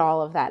get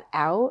all of that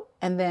out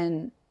and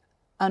then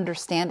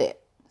understand it.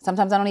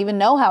 Sometimes I don't even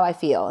know how I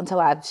feel until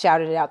I've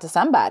shouted it out to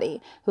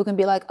somebody who can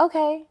be like,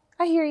 okay,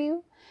 I hear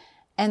you.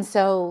 And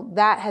so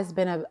that has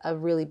been a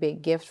really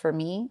big gift for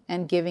me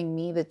and giving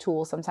me the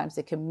tools sometimes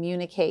to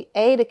communicate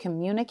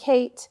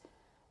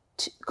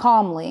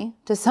calmly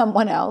to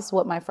someone else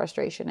what my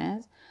frustration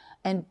is.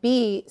 And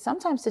B,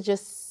 sometimes to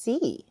just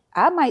see.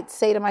 I might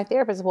say to my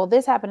therapist, well,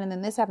 this happened and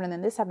then this happened and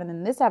then this happened and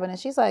then this happened. And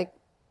she's like,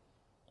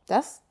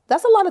 that's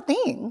a lot of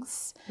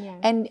things. Yeah.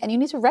 And you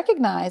need to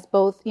recognize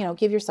both, you know,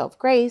 give yourself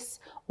grace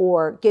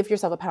or give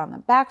yourself a pat on the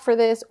back for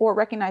this or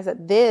recognize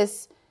that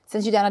this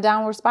sends you down a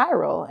downward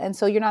spiral. And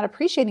so you're not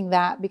appreciating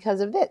that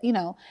because of it, you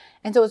know.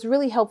 And so it's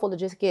really helpful to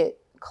just get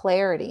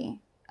clarity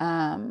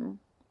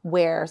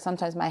where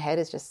sometimes my head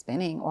is just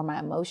spinning or my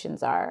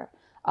emotions are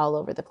all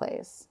over the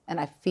place. And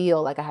I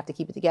feel like I have to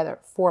keep it together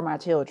for my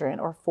children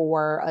or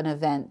for an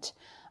event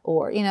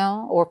or, you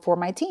know, or for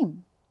my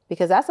team.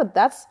 Because that's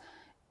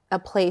a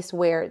place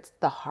where it's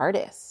the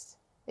hardest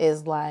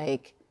is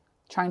like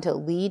trying to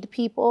lead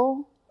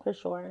people. For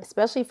sure.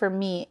 Especially for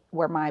me,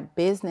 where my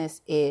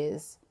business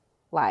is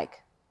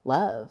like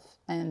love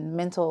and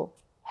mental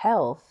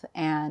health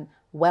and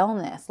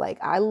wellness. Like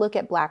I look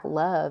at Black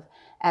Love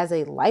as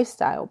a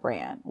lifestyle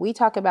brand. We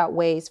talk about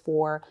ways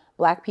for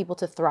Black people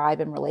to thrive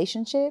in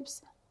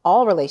relationships,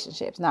 all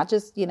relationships, not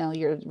just, you know,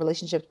 your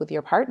relationships with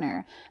your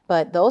partner,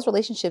 but those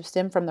relationships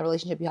stem from the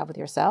relationship you have with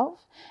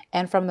yourself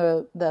and from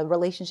the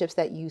relationships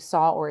that you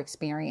saw or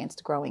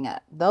experienced growing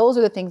up. Those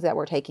are the things that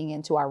we're taking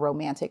into our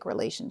romantic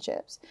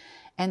relationships.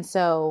 And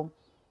so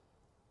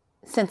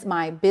since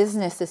my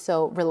business is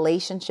so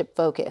relationship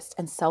focused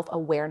and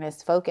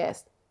self-awareness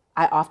focused,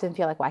 I often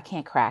feel like, well, I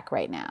can't crack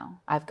right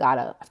now. I've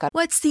got.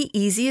 What's the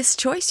easiest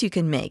choice you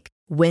can make?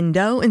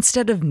 Window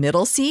instead of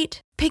middle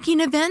seat?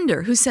 Picking a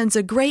vendor who sends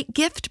a great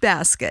gift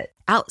basket?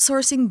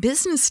 outsourcing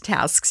business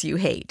tasks you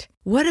hate?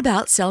 What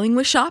about selling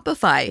with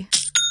Shopify?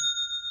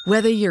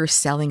 Whether you're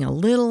selling a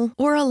little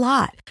or a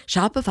lot,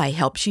 Shopify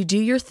helps you do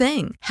your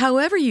thing,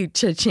 however you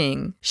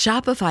cha-ching.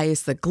 Shopify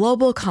is the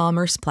global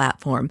commerce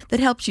platform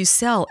that helps you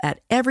sell at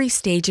every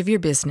stage of your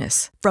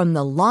business. From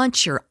the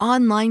launch your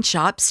online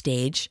shop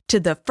stage to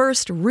the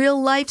first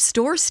real-life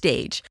store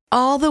stage,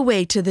 all the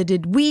way to the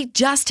did we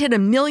just hit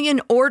 1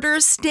 million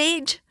orders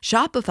stage.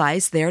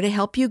 Shopify's there to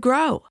help you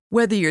grow.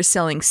 Whether you're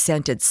selling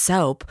scented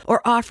soap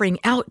or offering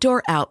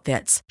outdoor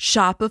outfits,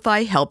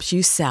 Shopify helps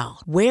you sell.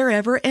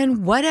 Wherever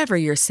and whatever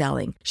you're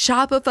selling,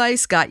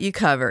 Shopify's got you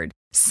covered.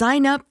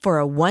 Sign up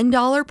for a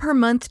 $1 per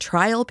month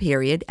trial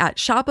period at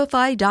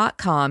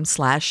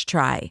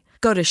shopify.com/try.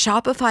 Go to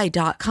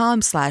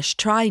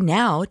shopify.com/try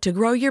now to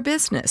grow your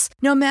business,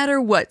 no matter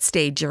what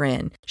stage you're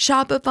in.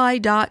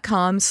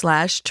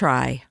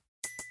 Shopify.com/try.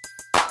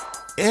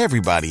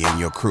 Everybody in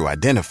your crew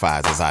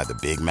identifies as either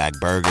Big Mac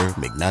Burger,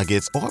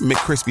 McNuggets, or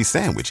McCrispy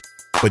Sandwich.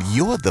 But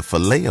you're the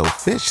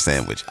Filet-O-Fish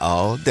Sandwich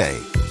all day.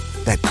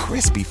 That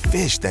crispy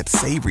fish, that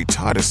savory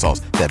tartar sauce,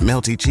 that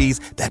melty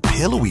cheese, that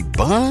pillowy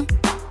bun.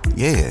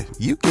 Yeah,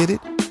 you get it.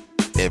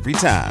 Every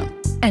time.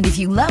 And if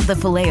you love the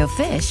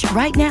Filet-O-Fish,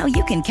 right now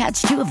you can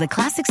catch 2 of the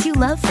classics you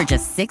love for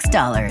just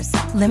 $6.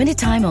 Limited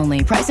time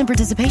only. Price and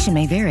participation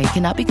may vary.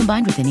 Cannot be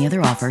combined with any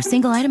other offer.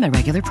 Single item at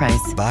regular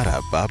price.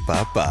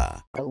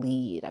 Ba-da-ba-ba-ba. A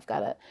lead.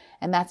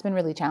 And that's been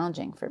really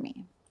challenging for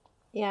me.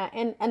 Yeah,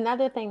 and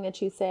another thing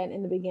that you said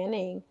in the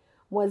beginning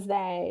was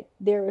that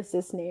there was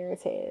this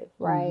narrative,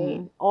 right?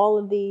 Mm-hmm. All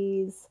of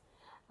these,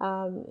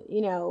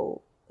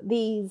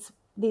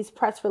 these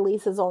press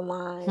releases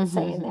online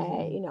saying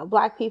that,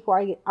 Black people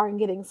aren't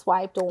getting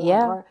swiped on,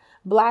 or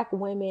Black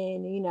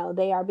women,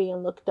 they are being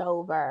looked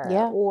over,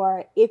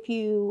 or if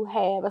you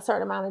have a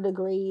certain amount of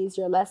degrees,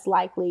 you're less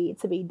likely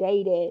to be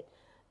dated.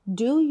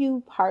 Do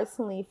you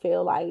personally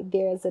feel like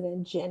there's an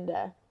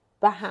agenda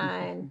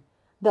behind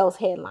those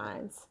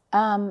headlines?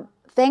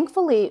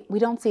 Thankfully, we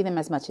don't see them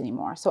as much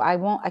anymore. So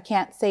I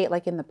can't say it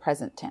like in the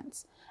present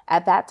tense.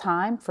 At that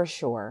time, for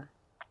sure.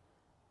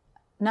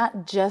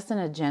 Not just an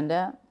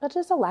agenda, but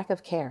just a lack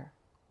of care.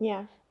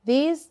 Yeah.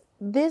 These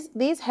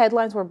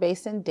headlines were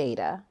based in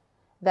data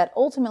that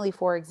ultimately,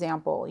 for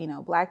example,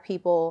 Black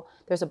people,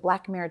 there's a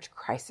Black marriage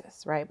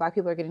crisis, right? Black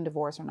people are getting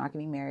divorced or not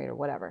getting married or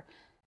whatever.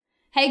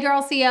 Hey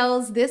Girl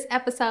CEOs, this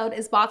episode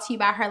is brought to you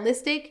by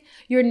Herlistic,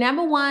 your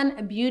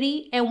 #1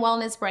 beauty and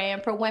wellness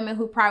brand for women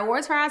who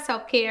prioritize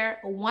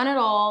self-care, want it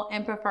all,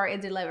 and prefer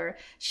it delivered.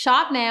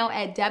 Shop now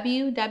at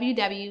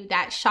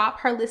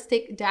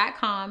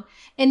www.shopherlistic.com.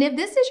 And if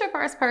this is your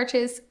first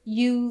purchase,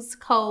 use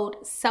code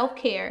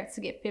SELFCARE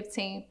to get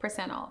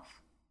 15%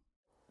 off.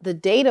 The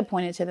data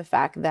pointed to the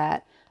fact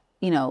that,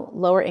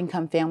 lower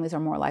income families are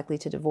more likely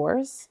to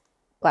divorce.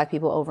 Black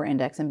people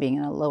over-index in being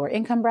in a lower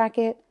income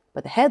bracket.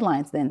 But the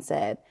headlines then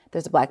said,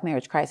 there's a Black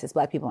marriage crisis.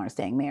 Black people aren't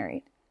staying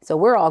married. So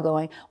we're all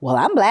going, well,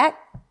 I'm Black.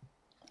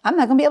 I'm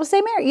not going to be able to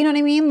stay married. You know what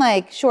I mean?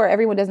 Like, sure,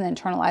 everyone doesn't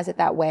internalize it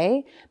that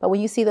way. But when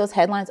you see those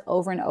headlines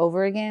over and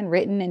over again,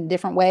 written in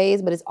different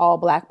ways, but it's all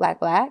Black, Black,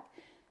 Black,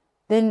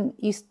 then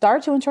you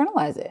start to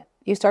internalize it.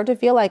 You start to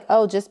feel like,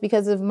 oh, just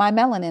because of my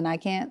melanin, I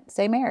can't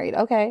stay married.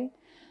 Okay.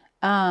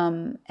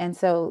 And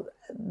so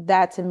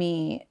that to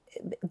me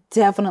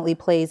definitely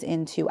plays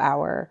into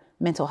our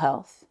mental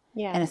health.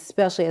 Yeah. And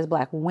especially as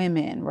Black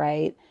women,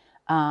 right?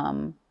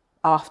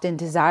 Often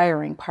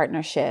desiring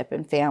partnership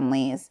and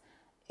families,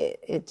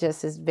 it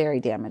just is very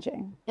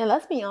damaging. And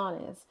let's be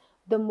honest,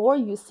 the more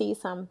you see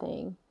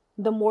something,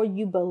 the more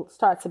you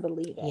start to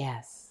believe it.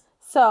 Yes.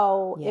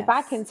 So if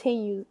I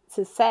continue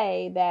to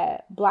say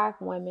that Black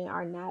women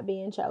are not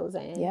being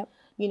chosen,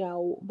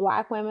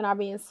 Black women are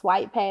being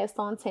swiped past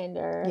on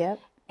Tinder,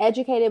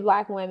 educated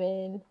Black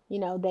women,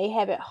 they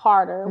have it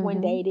harder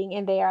when dating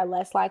and they are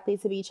less likely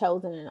to be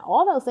chosen, and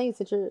all those things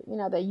that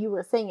that you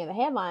were seeing in the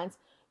headlines,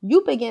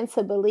 you begin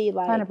to believe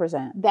like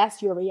 100%.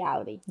 That's your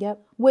reality.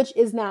 Which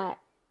is not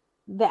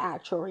the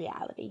actual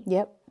reality.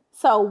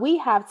 So we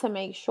have to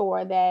make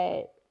sure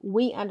that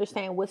we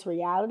understand what's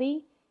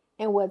reality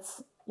and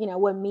what's,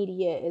 what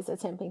media is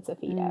attempting to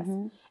feed us.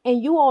 And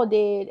you all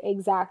did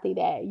exactly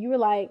that. You were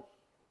like,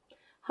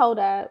 hold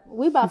up,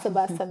 we about to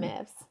bust some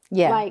myths.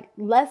 Like,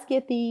 let's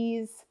get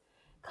these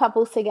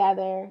couples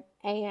together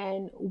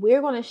and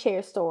we're going to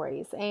share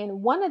stories.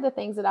 And one of the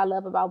things that I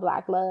love about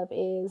Black Love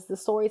is the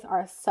stories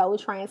are so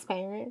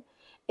transparent.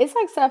 It's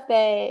like stuff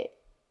that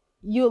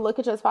you look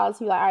at your spouse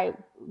and be like, all right,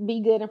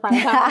 be good in front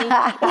of company.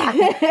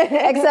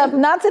 Except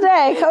not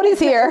today. Cody's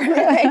here.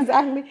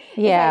 Exactly.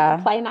 Yeah.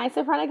 Like, play nice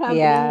in front of company.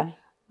 Yeah.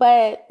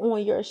 But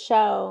on your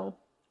show,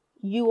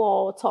 you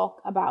all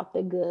talk about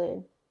the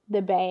good,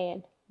 the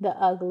bad, the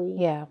ugly,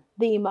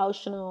 the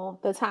emotional,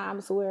 the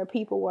times where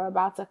people were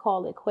about to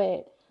call it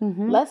quit.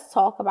 Let's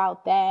talk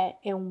about that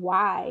and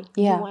why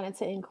you wanted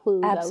to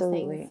include those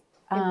things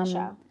in the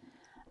show.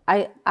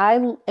 I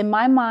in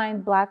my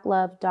mind, Black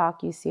Love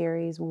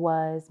docuseries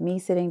was me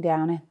sitting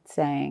down and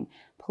saying,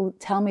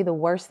 tell me the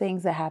worst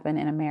things that happen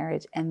in a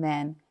marriage and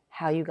then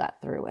how you got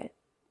through it.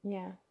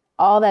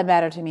 all that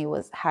mattered to me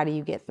was, how do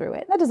you get through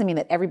it? That doesn't mean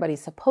that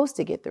everybody's supposed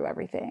to get through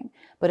everything.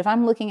 But if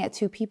I'm looking at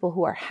two people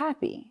who are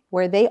happy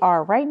where they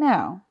are right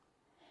now,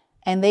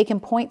 and they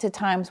can point to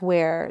times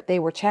where they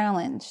were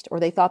challenged or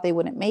they thought they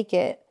wouldn't make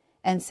it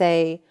and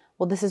say,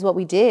 well, this is what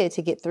we did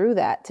to get through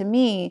that. To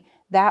me,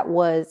 that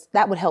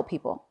would help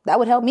people. That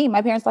would help me.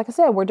 My parents, like I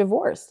said, were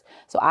divorced.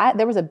 So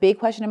there was a big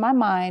question in my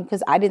mind,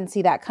 because I didn't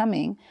see that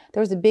coming.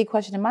 There was a big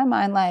question in my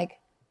mind, like,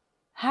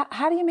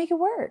 how do you make it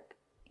work?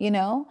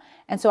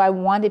 And so I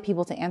wanted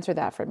people to answer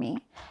that for me.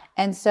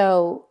 And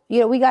so,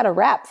 we got a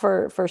rap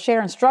for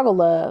sharing struggle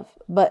love.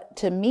 But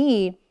to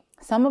me,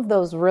 some of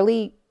those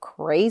really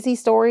crazy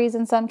stories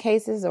in some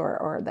cases,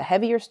 or the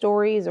heavier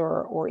stories,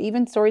 or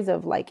even stories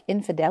of like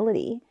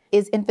infidelity.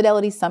 Is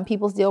infidelity some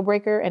people's deal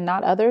breaker and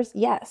not others?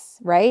 Yes,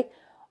 right?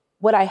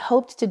 What I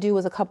hoped to do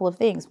was a couple of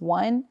things.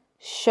 One,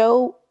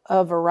 show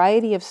a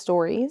variety of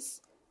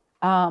stories,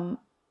 the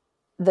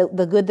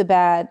good, the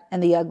bad,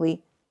 and the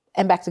ugly,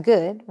 and back to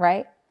good,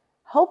 right?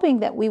 Hoping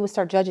that we would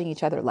start judging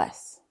each other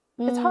less.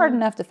 It's hard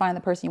enough to find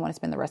the person you want to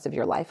spend the rest of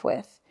your life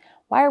with.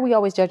 Why are we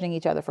always judging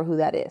each other for who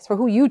that is, for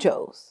who you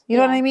chose? You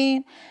know what I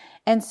mean?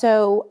 And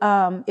so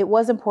it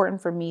was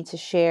important for me to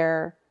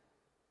share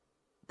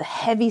the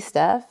heavy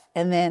stuff.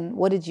 And then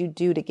what did you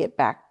do to get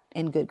back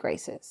in good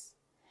graces?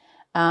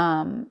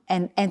 And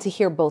to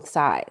hear both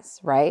sides,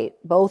 right?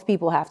 Both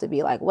people have to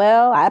be like,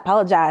 well, I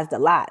apologized a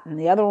lot. And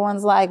the other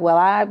one's like, well,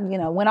 I,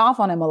 went off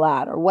on him a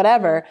lot or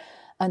whatever,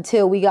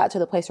 until we got to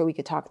the place where we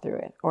could talk through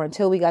it, or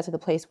until we got to the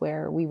place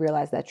where we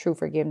realized that true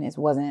forgiveness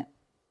wasn't,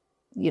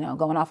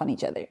 going off on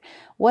each other,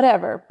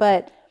 whatever.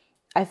 But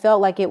I felt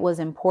like it was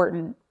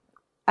important.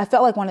 I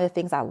felt like one of the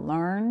things I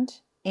learned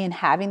in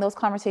having those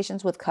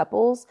conversations with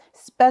couples,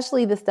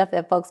 especially the stuff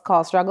that folks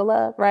call struggle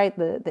love, right?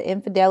 The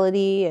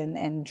infidelity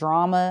and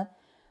drama,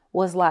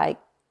 was like,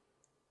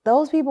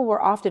 those people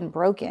were often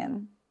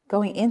broken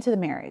going into the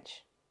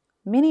marriage.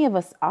 Many of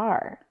us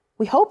are.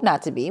 We hope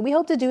not to be. We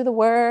hope to do the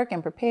work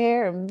and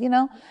prepare and,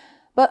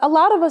 but a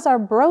lot of us are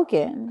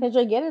broken. Because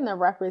you're getting a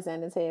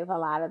representative a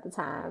lot of the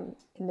time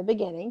in the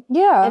beginning.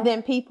 Yeah. And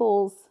then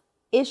people's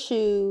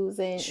issues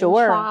and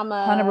sure,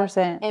 trauma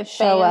 100%. and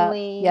Show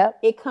family, up. Yep.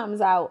 It comes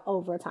out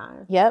over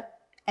time. Yep.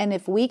 And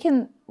if we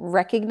can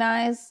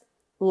recognize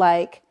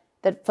like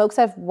that folks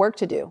have work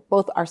to do,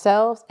 both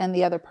ourselves and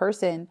the other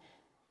person,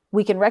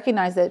 we can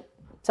recognize that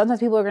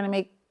sometimes people are going to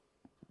make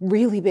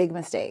really big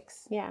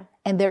mistakes. Yeah.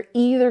 And they're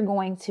either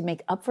going to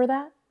make up for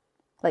that,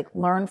 like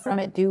learn from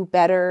it, do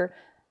better,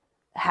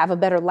 have a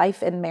better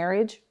life in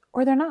marriage,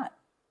 or they're not.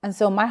 And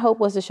so my hope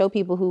was to show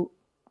people who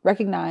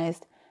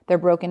recognized their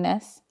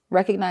brokenness,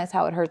 recognized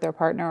how it hurt their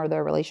partner or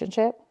their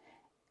relationship,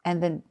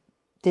 and then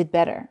did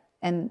better.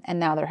 And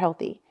now they're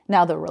healthy.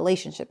 Now the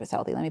relationship is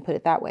healthy. Let me put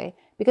it that way,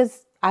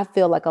 because I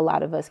feel like a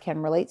lot of us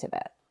can relate to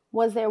that.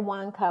 Was there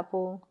one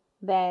couple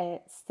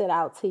that stood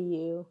out to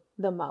you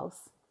the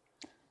most?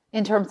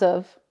 In terms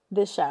of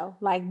this show?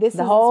 Like this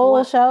the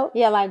whole show?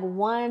 Yeah, like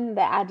one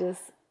that I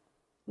just,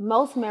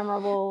 most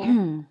memorable.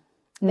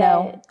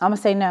 No, I'm going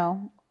to say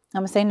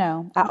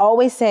no. I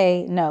always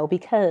say no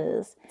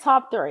because.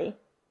 Top three.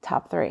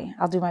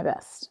 I'll do my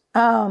best.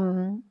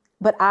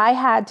 But I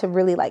had to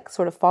really like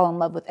sort of fall in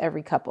love with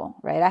every couple,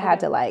 right? I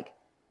had to like,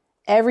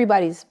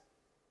 everybody's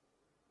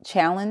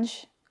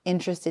challenge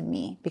interested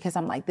me because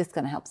I'm like, this is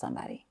going to help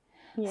somebody.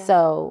 Yeah.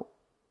 So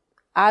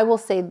I will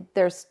say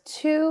there's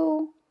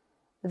two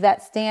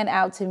that stand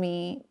out to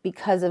me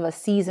because of a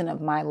season of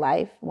my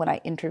life when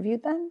I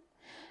interviewed them.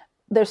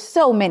 There's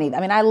so many.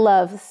 I mean, I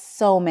love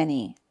so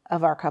many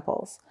of our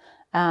couples.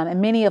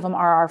 And many of them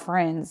are our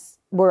friends,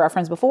 were our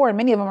friends before, and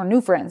many of them are new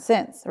friends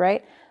since,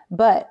 right?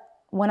 But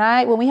when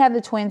we had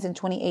the twins in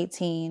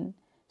 2018,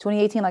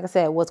 like I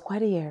said, was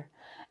quite a year.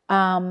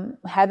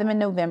 Had them in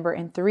November,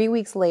 and 3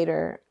 weeks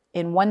later,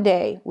 in one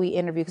day, we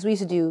interviewed, because we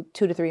used to do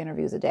 2 to 3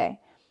 interviews a day.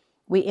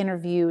 We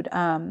interviewed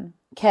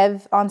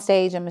Kev on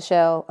stage and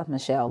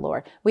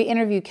we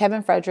interviewed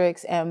Kevin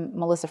Fredericks and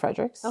Melissa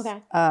Fredericks.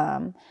 Okay.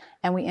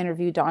 And we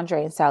interviewed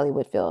Dondre and Sally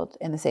Whitfield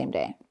in the same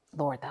day.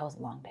 Lord, that was a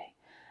long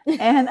day.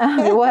 And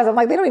it was. I'm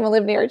like, they don't even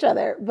live near each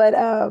other. But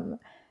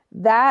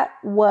that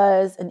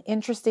was an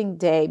interesting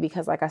day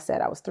because, like I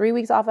said, I was 3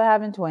 weeks off of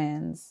having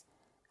twins.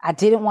 I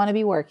didn't want to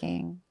be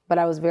working, but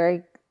I was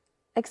very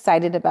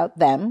excited about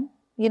them,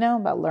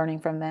 about learning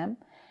from them.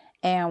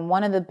 And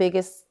one of the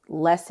biggest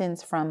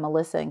lessons from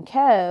Melissa and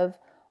Kev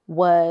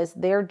was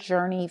their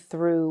journey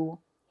through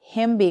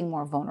him being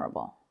more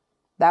vulnerable.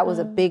 That was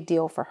a big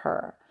deal for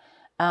her.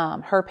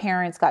 Her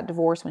parents got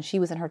divorced when she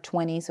was in her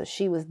 20s. So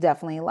she was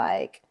definitely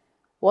like,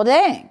 well,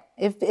 dang,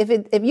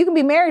 if you can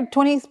be married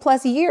 20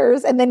 plus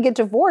years and then get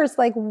divorced,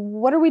 like,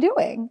 what are we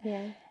doing?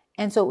 Yeah.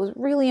 And so it was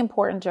really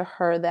important to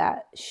her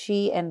that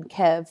she and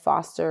Kev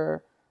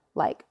foster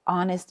like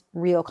honest,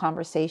 real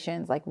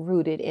conversations, like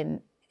rooted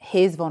in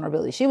his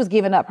vulnerability. She was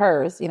giving up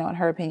hers, in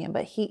her opinion,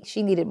 but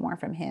she needed more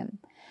from him.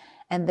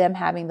 And them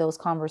having those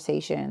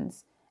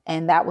conversations,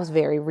 and that was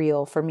very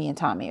real for me and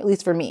Tommy, at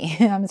least for me.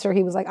 I'm sure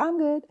he was like, I'm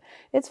good,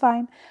 it's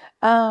fine.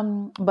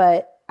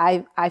 But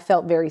I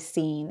felt very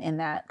seen in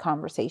that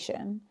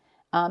conversation.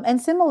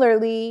 And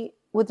similarly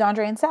with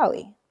Dondre and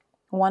Sally,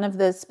 one of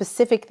the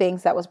specific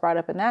things that was brought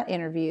up in that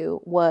interview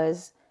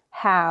was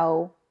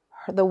how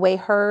the way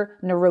her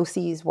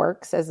neuroses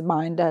works, as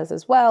mine does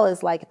as well,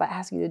 is like, if I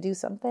ask you to do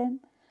something,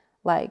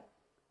 like,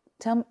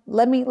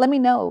 let me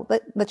know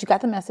that you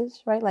got the message,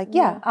 right? Like,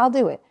 yeah, I'll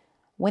do it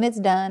when it's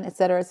done, et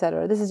cetera, et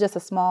cetera. This is just a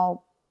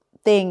small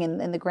thing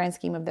in the grand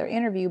scheme of their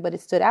interview, but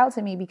it stood out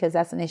to me because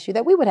that's an issue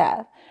that we would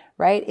have,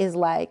 right? Is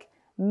like,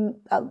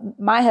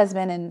 my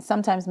husband and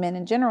sometimes men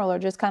in general are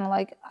just kind of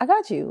like, I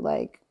got you.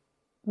 Like,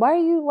 why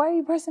are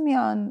you pressing me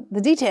on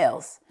the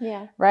details?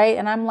 Yeah. Right.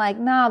 And I'm like,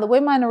 nah, the way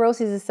my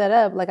neuroses is set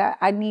up, like,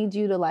 I need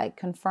you to like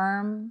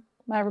confirm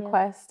my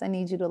request. I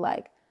need you to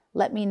like,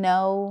 let me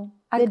know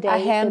I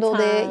handled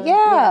it.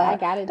 Yeah. I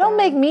got it. Don't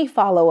make me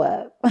follow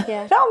up.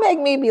 Yeah. Don't make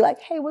me be like,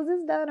 hey, was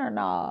this done or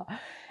not?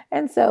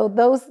 And so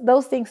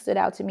those things stood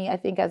out to me, I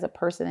think, as a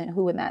person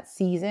who in that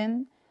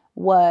season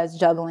was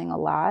juggling a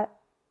lot.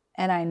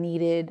 And I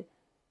needed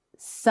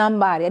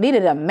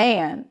a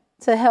man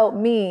to help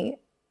me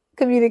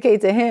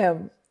communicate to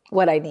him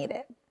what I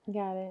needed.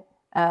 Got it.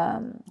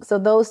 So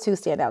those two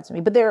stand out to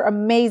me. But they're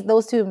amazing.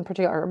 Those two in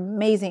particular are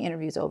amazing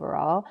interviews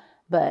overall.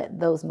 But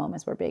those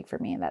moments were big for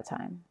me in that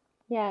time.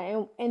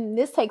 Yeah. And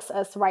this takes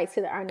us right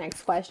to our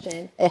next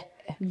question.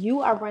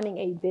 You are running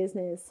a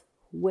business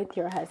with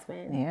your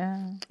husband.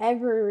 Yeah.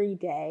 Every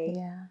day.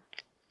 Yeah.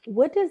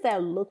 What does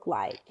that look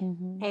like?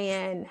 Mm-hmm.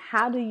 And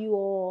how do you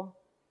all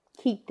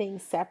keep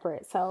things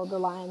separate so the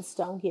lines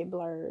don't get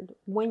blurred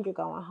when you're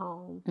going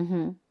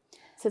home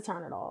to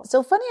turn it off?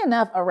 So funny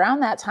enough, around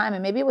that time,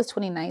 and maybe it was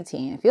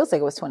 2019, it feels like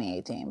it was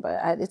 2018,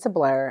 but it's a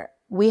blur.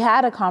 We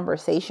had a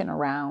conversation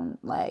around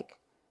like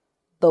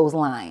those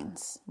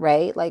lines,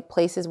 right? Like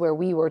places where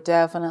we were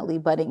definitely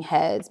butting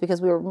heads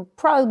because we were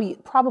probably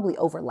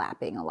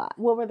overlapping a lot.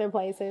 What were their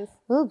places?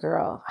 Oh,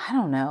 girl, I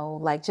don't know.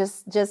 Like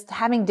just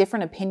having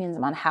different opinions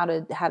on how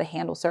to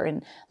handle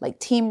certain like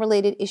team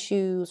related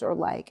issues, or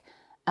like,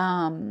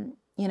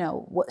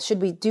 what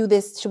should we do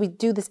this? Should we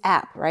do this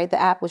app, right? The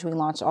app, which we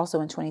launched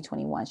also in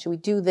 2021. Should we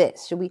do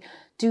this? Should we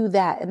do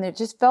that? And it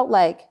just felt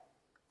like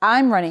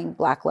I'm running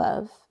Black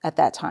Love at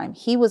that time.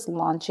 He was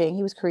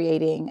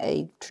creating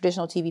a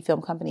traditional TV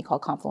film company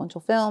called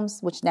Confluential Films,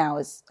 which now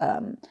is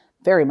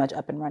very much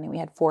up and running. We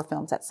had 4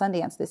 films at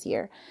Sundance this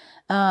year.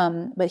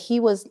 But he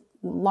was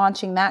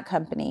launching that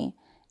company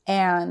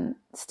and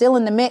still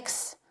in the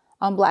mix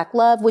on Black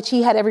Love, which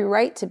he had every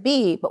right to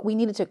be, but we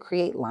needed to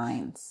create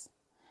lines.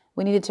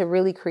 We needed to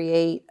really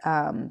create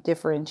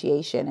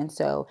differentiation. And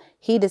so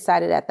he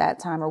decided at that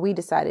time, or we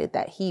decided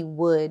that he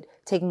would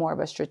take more of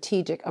a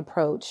strategic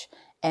approach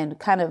and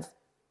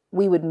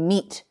we would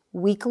meet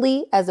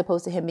weekly as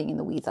opposed to him being in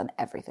the weeds on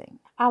everything.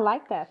 I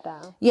like that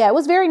though. Yeah, it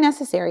was very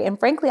necessary. And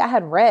frankly, I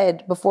had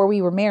read before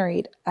we were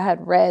married,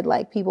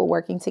 like people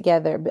working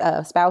together,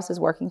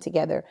 spouses working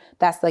together.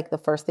 That's like the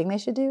first thing they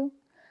should do.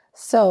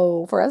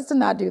 So for us to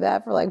not do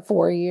that for like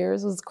 4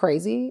 years was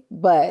crazy.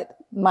 But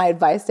my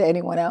advice to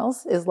anyone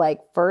else is like,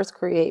 first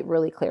create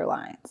really clear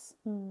lines.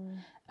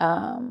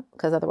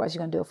 Because otherwise you're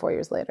going to do it 4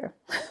 years later.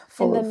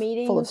 full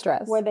of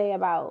stress. Were they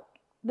about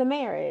the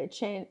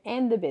marriage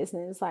and the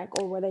business, like,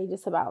 or were they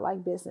just about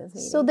like business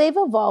meetings? So they've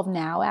evolved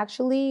now,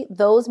 actually.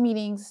 Those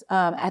meetings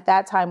at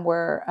that time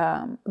were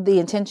the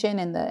intention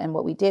and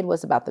what we did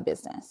was about the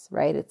business,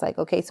 right? It's like,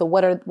 okay, so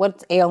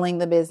what's ailing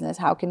the business?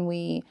 How can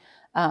we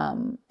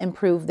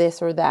improve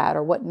this or that,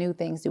 or what new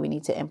things do we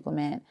need to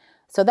implement?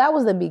 So that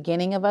was the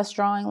beginning of us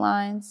drawing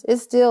lines. It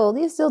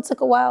still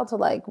took a while to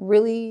like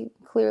really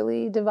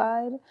clearly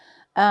divide.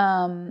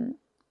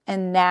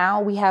 And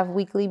now we have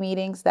weekly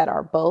meetings that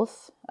are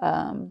both,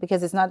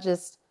 because it's not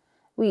just,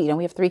 we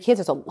have 3 kids.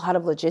 There's a lot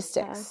of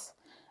logistics.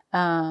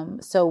 Yeah.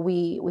 So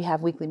we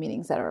have weekly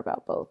meetings that are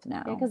about both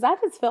now. Because I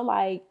just feel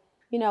like,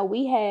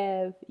 we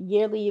have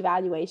yearly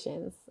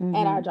evaluations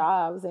at our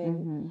jobs,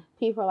 and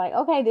people are like,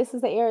 okay, this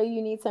is the area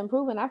you need to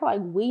improve. And I feel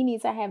like we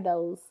need to have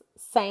those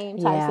same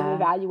types of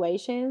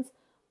evaluations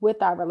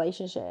with our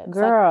relationships.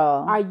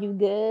 Girl. Like, are you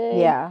good?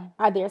 Yeah.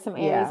 Are there some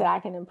areas that I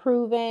can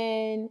improve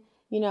in?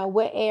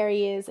 What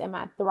areas am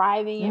I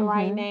thriving in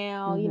right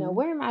now?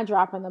 Where am I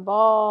dropping the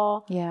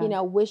ball?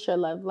 Yeah. What's your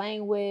love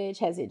language?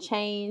 Has it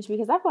changed?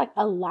 Because I feel like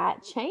a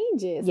lot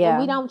changes and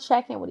we don't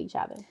check in with each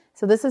other.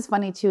 So this is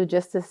funny too,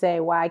 just to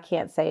say why I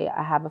can't say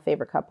I have a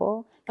favorite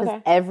couple.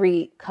 Because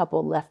every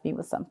couple left me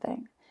with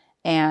something.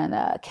 And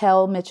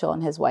Kel Mitchell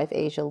and his wife,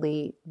 Asia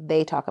Lee,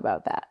 they talk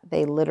about that.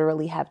 They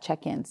literally have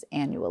check-ins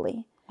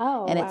annually.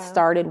 Oh, and it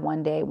started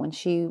one day when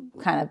she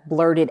kind of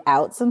blurted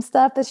out some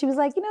stuff that she was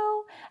like,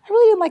 I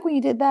really didn't like when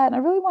you did that. And I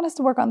really want us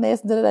to work on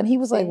this. And he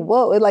was like,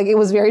 whoa, it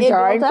was very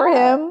jarring for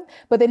him.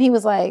 But then he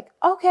was like,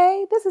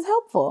 okay, this is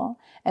helpful.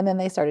 And then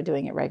they started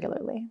doing it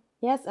regularly.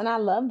 Yes. And I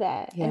love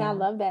that. Yeah. And I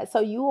love that.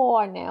 So you all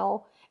are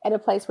now at a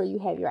place where you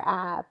have your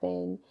app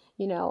and,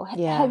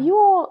 have you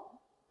all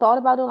thought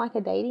about doing like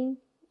a dating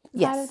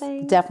side of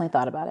things? Definitely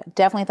thought about it.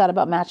 Definitely thought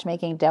about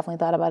matchmaking. Definitely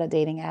thought about a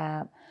dating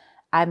app.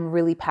 I'm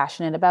really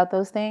passionate about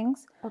those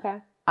things. Okay.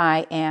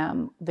 I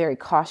am very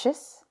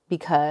cautious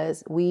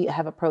because we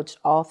have approached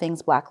all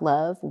things Black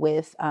love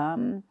with,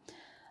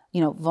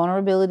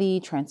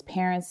 vulnerability,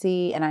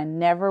 transparency. And I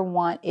never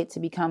want it to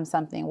become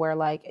something where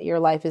like your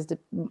life is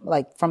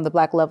like from the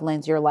Black love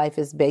lens, your life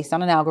is based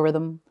on an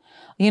algorithm.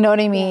 You know what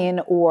I mean?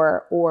 Yeah.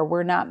 Or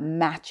we're not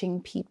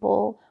matching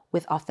people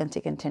with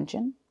authentic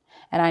intention.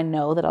 And I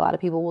know that a lot of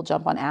people will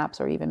jump on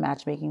apps or even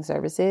matchmaking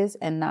services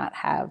and not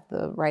have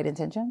the right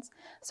intentions.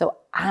 So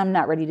I'm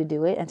not ready to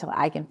do it until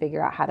I can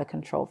figure out how to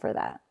control for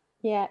that.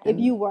 Yeah. If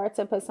you were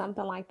to put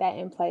something like that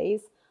in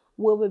place,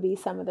 what would be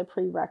some of the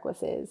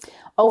prerequisites?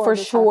 Oh, for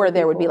sure.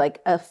 There would be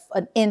like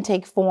an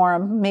intake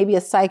form, maybe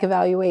a psych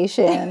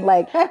evaluation.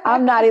 Like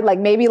I'm not like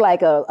maybe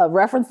like a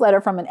reference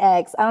letter from an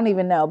ex. I don't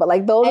even know. But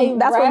like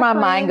that's where my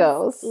mind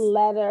goes.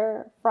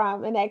 Letter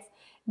from an ex.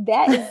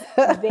 That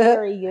is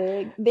very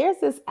good. There's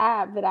this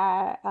app that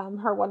I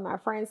heard one of my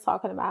friends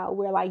talking about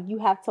where like you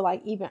have to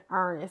like even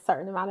earn a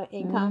certain amount of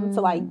income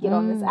to like get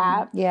on this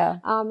app. Yeah.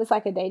 It's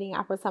like a dating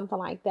app or something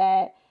like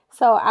that.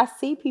 So I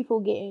see people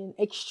getting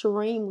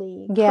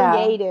extremely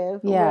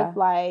creative with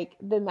like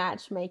the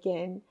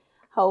matchmaking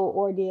whole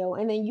ordeal.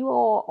 And then you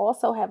all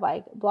also have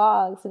like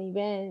blogs and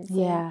events.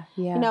 Yeah.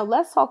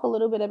 Let's talk a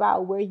little bit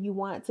about where you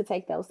want to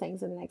take those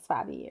things in the next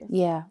 5 years.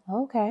 Yeah.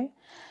 Okay.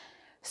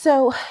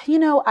 So,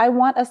 I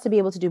want us to be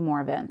able to do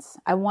more events.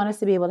 I want us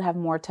to be able to have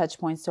more touch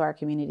points to our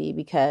community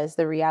because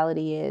the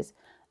reality is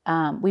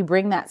we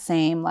bring that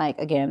same, like,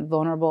 again,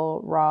 vulnerable,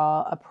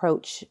 raw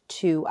approach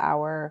to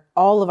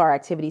all of our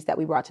activities that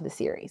we brought to the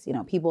series.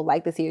 People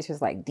like the series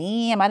was like,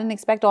 damn, I didn't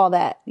expect all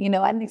that. I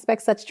didn't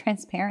expect such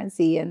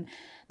transparency. And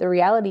the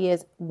reality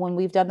is when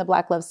we've done the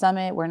Black Love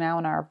Summit, we're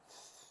now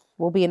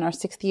we'll be in our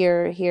 6th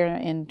year here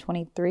in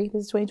 23.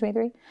 This is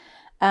 2023.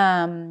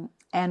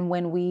 And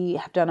when we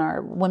have done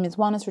our Women's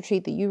Wellness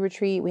Retreat, the U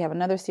Retreat, we have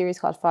another series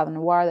called Father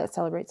Noir that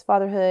celebrates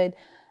fatherhood.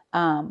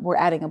 We're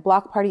adding a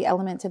block party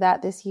element to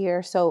that this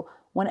year. So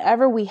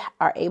whenever we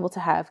are able to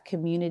have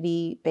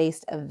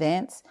community-based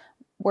events,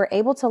 we're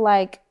able to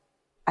I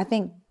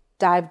think,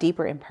 dive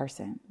deeper in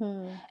person.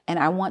 And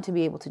I want to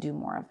be able to do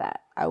more of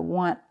that. I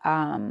want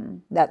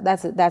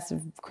that's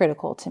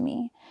critical to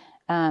me.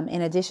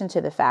 In addition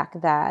to the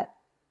fact that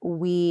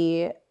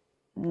we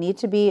need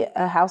to be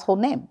a household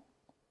name.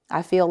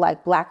 I feel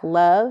like Black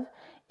love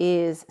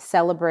is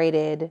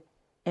celebrated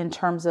in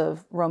terms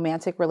of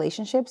romantic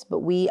relationships, but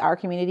our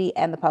community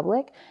and the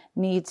public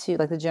need to,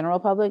 like the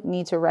general public,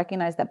 need to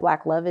recognize that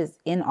Black love is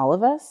in all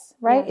of us,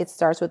 right? Yes. It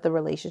starts with the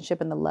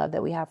relationship and the love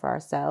that we have for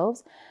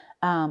ourselves.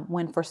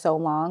 When for so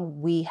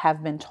long we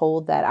have been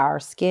told that our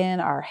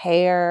skin, our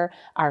hair,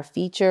 our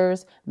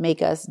features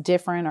make us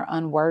different or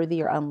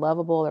unworthy or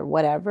unlovable or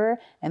whatever.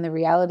 And the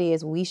reality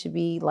is we should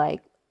be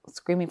like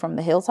screaming from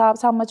the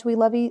hilltops how much we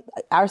love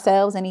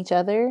ourselves and each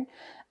other.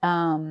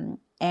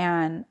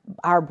 And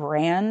our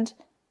brand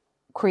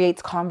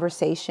creates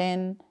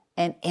conversation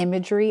and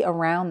imagery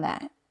around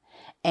that.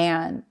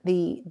 And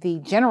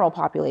the general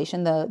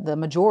population, the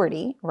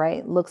majority,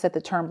 right, looks at the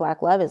term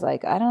Black love as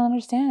like, I don't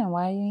understand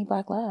why you need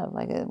Black love.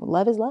 Like,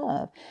 love is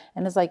love.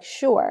 And it's like,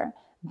 sure.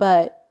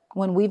 But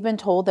when we've been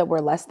told that we're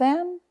less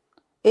than,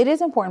 it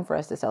is important for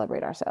us to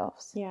celebrate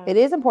ourselves. Yeah. It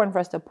is important for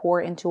us to pour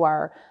into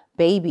our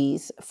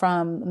babies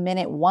from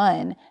minute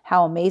one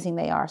how amazing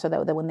they are, so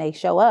that when they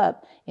show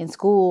up in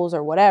schools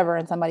or whatever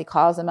and somebody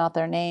calls them out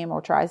their name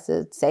or tries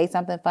to say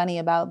something funny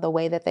about the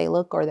way that they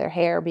look or their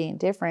hair being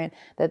different,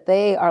 that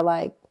they are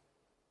like,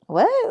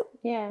 what?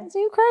 Yeah. So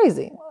you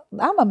crazy.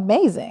 I'm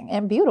amazing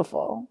and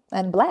beautiful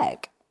and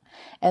Black.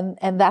 And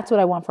that's what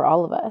I want for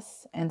all of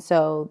us. And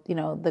so,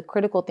 the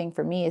critical thing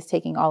for me is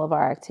taking all of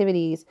our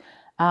activities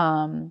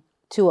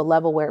to a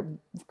level where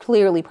it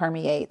clearly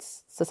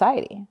permeates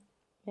society.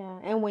 Yeah.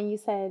 And when you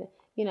said,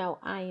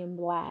 I am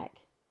Black,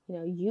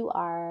 you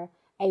are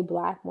a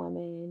Black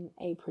woman,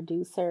 a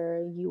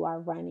producer, you are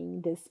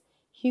running this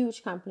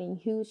huge company,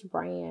 huge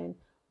brand.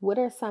 What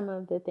are some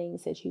of the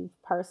things that you've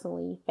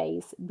personally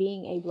faced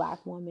being a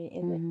Black woman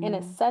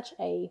in such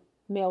a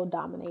male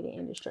dominated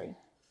industry?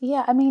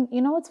 Yeah. I mean,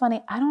 what's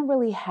funny? I don't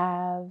really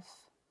have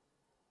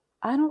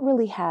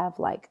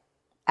like,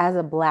 as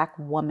a Black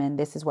woman,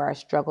 this is where I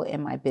struggle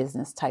in my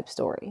business type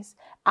stories.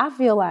 I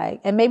feel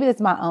like, and maybe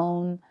it's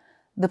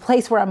the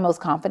place where I'm most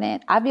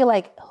confident. I feel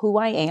like who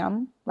I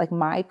am, like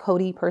my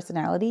Cody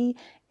personality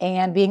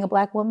and being a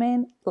Black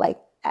woman, like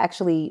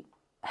actually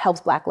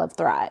helps Black love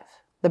thrive,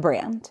 the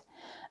brand.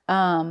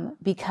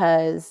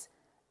 Because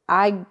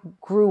I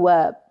grew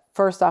up,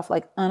 first off,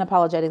 like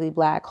unapologetically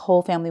Black,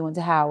 whole family went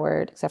to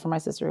Howard, except for my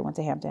sister who went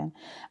to Hampton,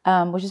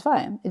 which is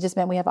fine. It just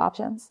meant we have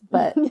options,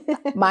 but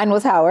mine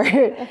was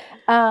Howard.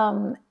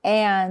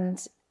 And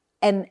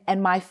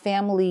my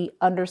family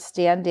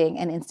understanding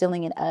and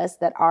instilling in us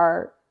that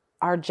our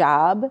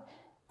job,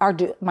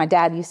 my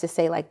dad used to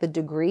say, like, the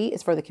degree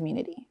is for the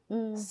community.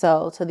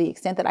 So to the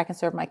extent that I can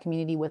serve my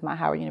community with my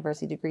Howard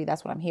University degree,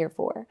 that's what I'm here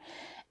for.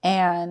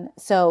 And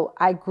so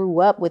I grew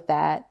up with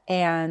that,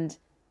 and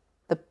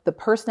the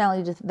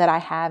personality that I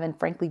have, and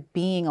frankly,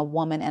 being a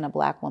woman and a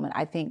Black woman,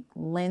 I think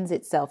lends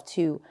itself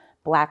to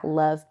Black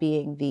love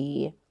being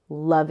the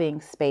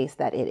loving space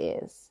that it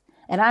is.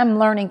 And I'm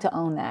learning to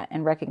own that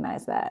and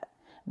recognize that.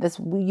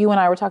 You and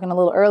I were talking a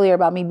little earlier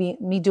about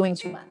me doing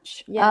too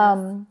much. Yes.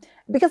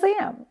 Because I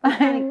am.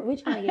 We're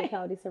trying to get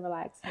Cody to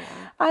relax.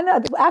 I know.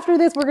 After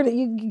this, you're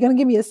gonna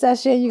give me a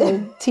session. You're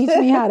gonna teach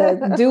me how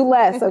to do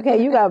less.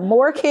 Okay, you got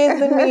more kids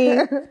than me,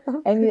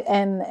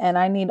 and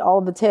I need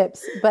all the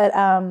tips. But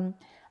I'm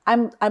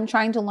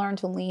trying to learn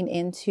to lean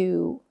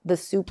into the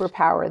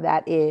superpower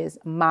that is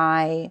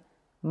my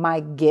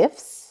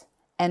gifts,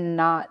 and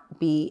not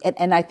be.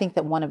 And I think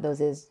that one of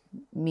those is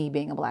me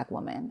being a Black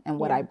woman and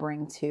what I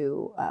bring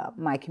to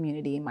my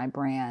community, my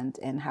brand,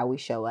 and how we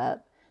show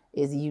up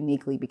is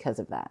uniquely because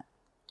of that.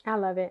 I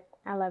love it.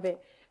 I love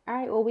it. All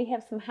right. Well, we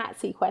have some hot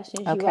seat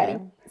questions. You Okay. ready?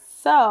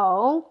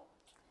 So,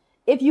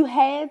 if you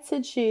had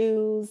to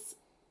choose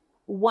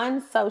one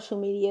social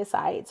media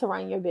site to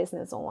run your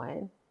business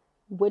on,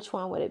 which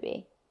one would it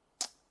be?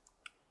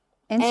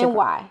 Instagram. And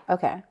why?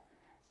 Okay.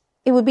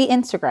 It would be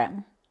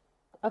Instagram.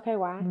 Okay,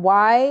 why?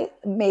 Why?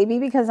 Maybe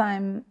because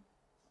I'm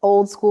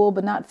old school,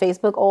 but not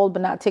Facebook old,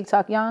 but not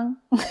TikTok young.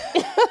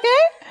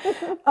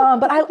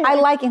 But I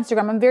like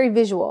Instagram. I'm very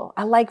visual.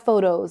 I like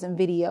photos and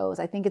videos.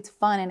 I think it's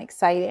fun and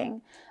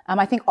exciting.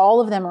 I think all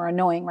of them are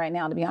annoying right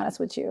now, to be honest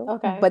with you.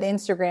 Okay. But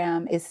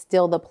Instagram is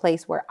still the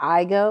place where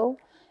I go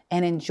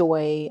and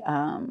enjoy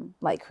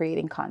like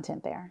creating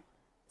content there.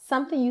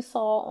 Something you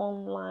saw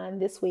online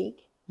this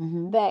week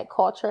that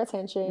caught your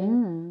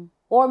attention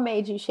or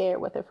made you share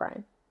it with a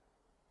friend?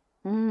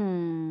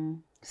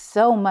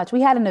 So much.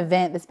 We had an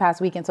event this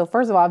past weekend. So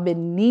first of all, I've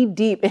been knee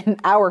deep in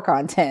our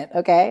content.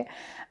 Okay.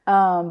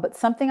 But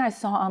something I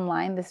saw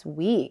online this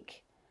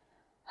week,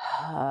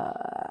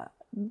 Lord,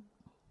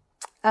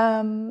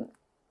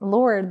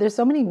 there's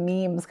so many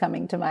memes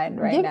coming to mind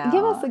now.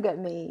 Give us a good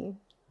meme.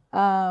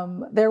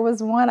 There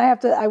was one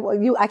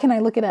can I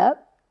look it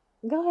up?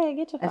 Go ahead,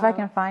 get your phone. If I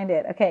can find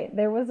it. Okay.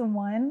 There was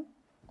one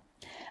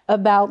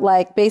about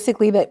like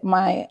basically that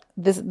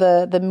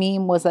the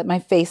meme was that my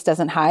face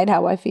doesn't hide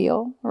how I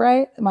feel,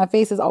 right? My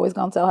face is always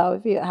gonna tell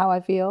how I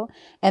feel.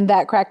 And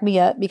that cracked me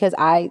up because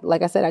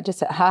like I said, I just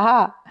said,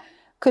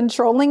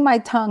 controlling my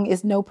tongue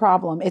is no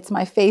problem. It's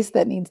my face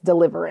that needs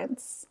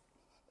deliverance.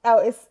 Oh,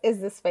 is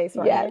this face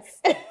right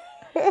Yes.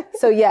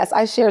 So yes,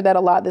 I shared that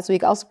a lot this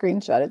week. I'll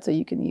screenshot it so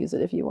you can use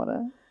it if you want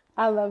to.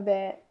 I love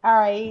that. All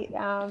right.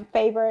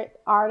 Favorite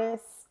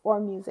artists or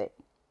music?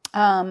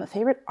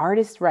 Favorite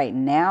artist right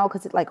now,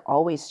 because it like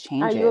always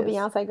changes. Are you a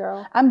Beyonce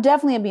girl? I'm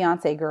definitely a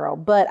Beyonce girl,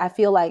 but I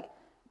feel like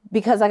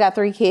because I got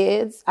 3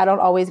 kids, I don't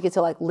always get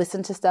to like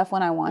listen to stuff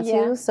when I want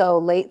to.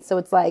 So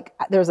it's like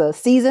there's a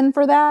season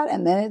for that,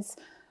 and then it's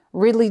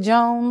Ridley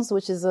Jones,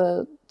 which is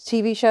a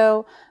TV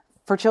show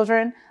for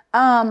children.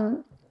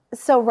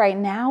 So right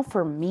now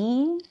for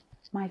me,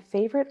 my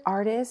favorite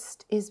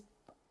artist is,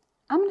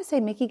 I'm going to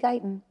say Mickey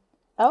Guyton.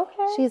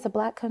 Okay. She is a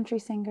Black country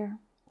singer.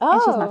 Oh.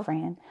 And she's my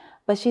friend.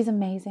 But she's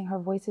amazing. Her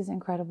voice is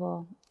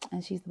incredible.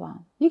 And she's the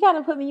bomb. You got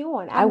to put me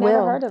on. I will.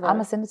 Never heard of her. I'm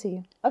going to send it to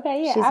you.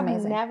 Okay, yeah. She's I've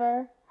amazing.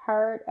 never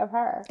heard of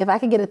her. If I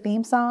could get a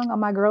theme song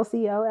on my Girl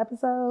CEO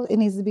episode, it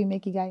needs to be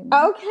Mickey Guyton.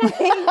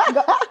 Okay.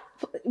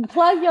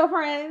 Plug your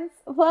friends.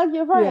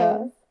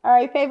 Yeah. All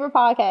right, favorite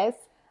podcast?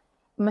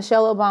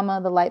 Michelle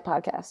Obama, The Light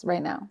Podcast,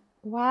 right now.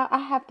 Wow, I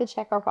have to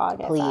check her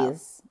podcast out.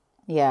 Please.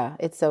 Yeah,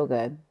 it's so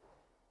good.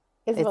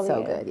 It's It's really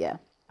so good. Yeah.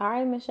 All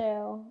right,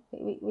 Michelle.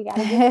 We got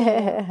to get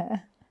to you.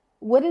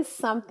 What is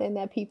something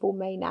that people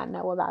may not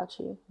know about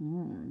you?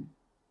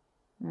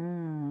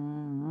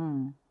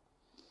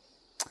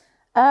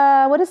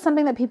 What is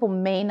something that people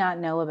may not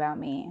know about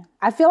me?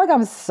 I feel like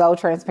I'm so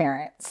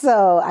transparent,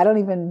 so I don't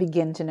even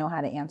begin to know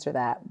how to answer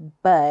that.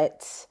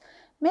 But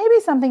maybe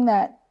something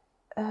that,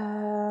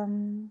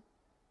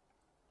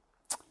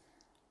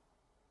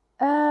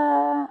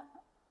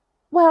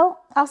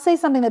 well, I'll say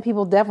something that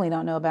people definitely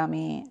don't know about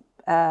me,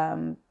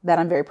 that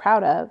I'm very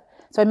proud of.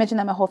 So I mentioned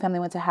that my whole family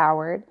went to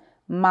Howard.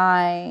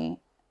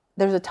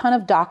 There's a ton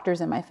of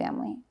doctors in my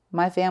family.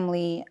 My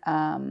family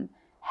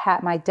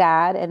had my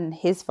dad and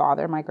his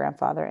father, my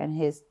grandfather, and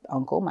his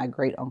uncle, my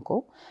great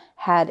uncle,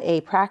 had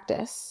a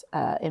practice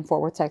in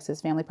Fort Worth,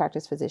 Texas, family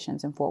practice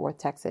physicians in Fort Worth,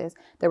 Texas.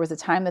 There was a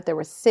time that there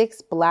were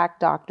 6 Black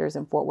doctors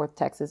in Fort Worth,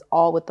 Texas,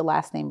 all with the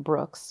last name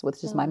Brooks,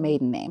 which is my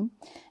maiden name,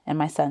 and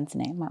my son's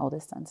name, my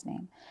oldest son's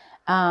name.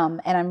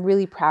 And I'm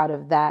really proud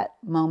of that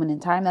moment in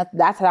time.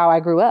 That's how I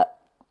grew up.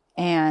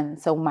 And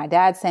so my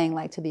dad's saying,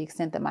 like, to the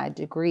extent that my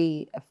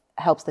degree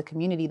helps the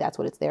community, that's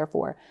what it's there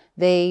for.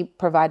 They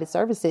provided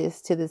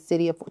services to the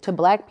city to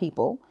Black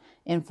people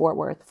in Fort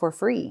Worth for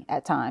free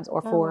at times,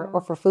 or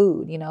for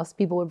food. You know, so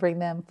people would bring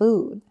them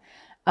food.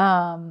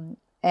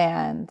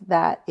 And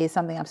that is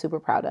something I'm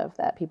super proud of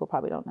that people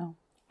probably don't know.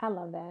 I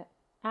love that.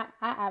 I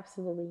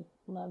absolutely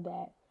love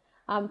that.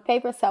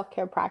 Favorite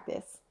self-care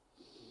practice?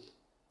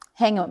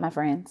 Hanging with my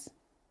friends.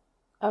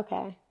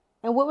 Okay.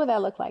 And what would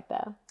that look like,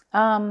 though?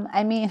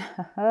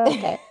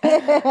 Okay.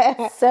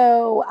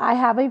 So I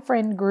have a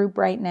friend group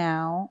right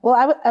now.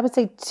 Well, I would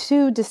say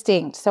two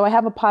distinct. So I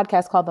have a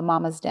podcast called The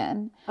Mama's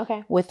Den.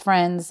 Okay. With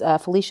friends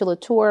Felicia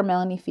Latour,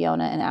 Melanie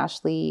Fiona, and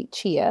Ashley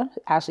Chia.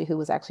 Ashley, who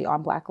was actually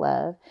on Black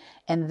Love.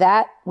 And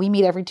that, we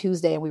meet every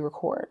Tuesday and we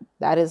record.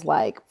 That is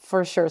like,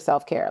 for sure,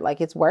 self-care.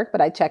 Like, it's work, but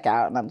I check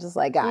out and I'm just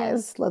like,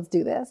 guys, let's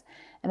do this.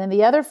 And then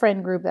the other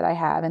friend group that I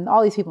have, and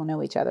all these people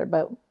know each other,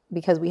 but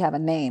because we have a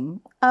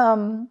name,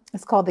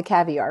 it's called the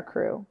Caviar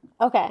Crew.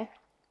 Okay.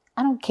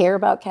 I don't care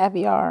about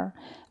caviar,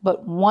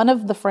 but one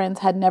of the friends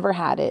had never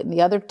had it, and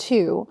the other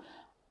two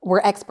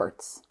were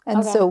experts.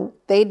 And so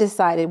they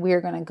decided we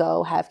were going to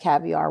go have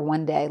caviar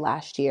one day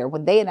last year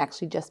when they had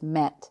actually just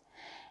met.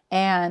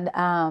 And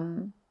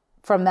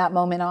from that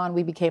moment on,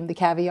 we became the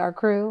Caviar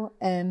Crew.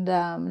 And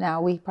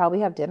now we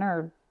probably have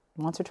dinner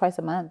once or twice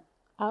a month,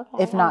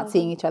 if not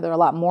seeing each other a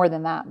lot more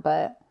than that.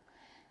 But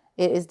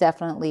it is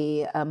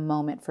definitely a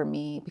moment for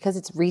me because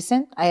it's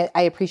recent.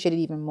 I appreciate it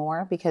even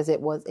more because it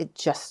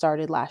just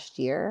started last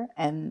year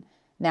and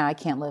now I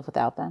can't live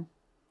without them.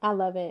 I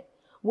love it.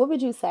 What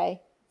would you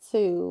say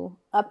to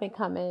up and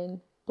coming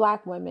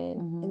Black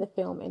women in the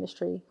film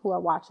industry who are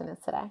watching this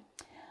today?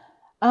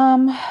 I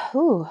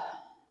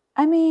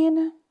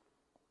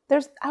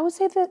would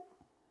say that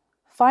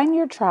find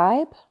your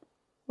tribe,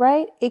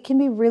 right? It can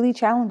be really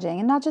challenging,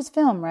 and not just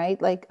film,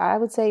 right? Like I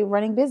would say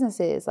running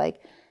businesses,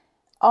 like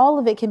all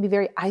of it can be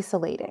very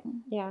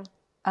isolating. Yeah.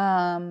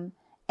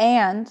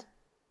 And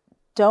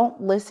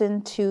don't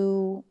listen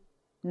to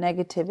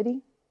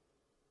negativity.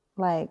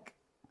 Like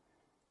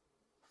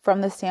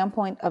from the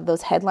standpoint of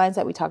those headlines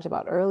that we talked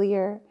about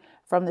earlier,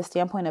 from the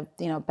standpoint of,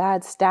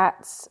 bad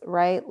stats,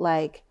 right?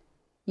 Like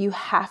you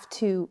have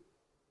to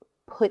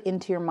put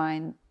into your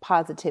mind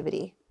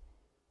positivity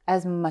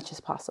as much as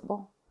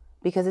possible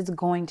because it's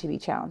going to be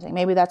challenging.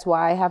 Maybe that's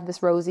why I have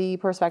this rosy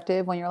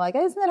perspective when you're like,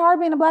 isn't it hard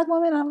being a Black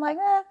woman? And I'm like,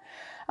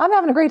 I'm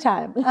having a great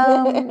time.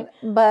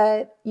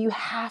 But you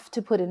have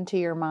to put into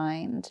your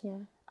mind,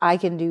 I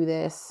can do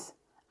this.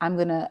 I'm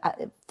going to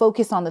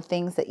focus on the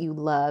things that you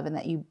love and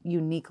that you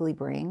uniquely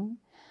bring.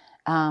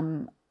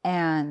 And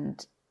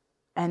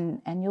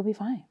you'll be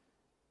fine.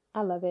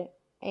 I love it.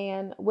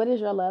 And what is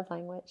your love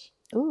language?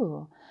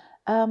 Ooh,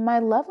 my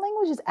love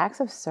language is acts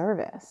of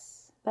service.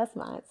 That's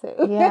mine too.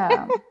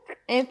 Yeah.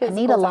 And I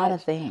need a lot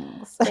of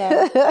things.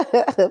 Yeah.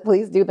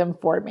 Please do them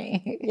for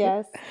me.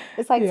 Yes.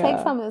 It's like, take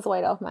some of this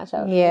weight off my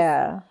shoulders.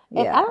 Yeah.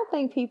 And I don't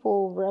think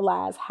people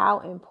realize how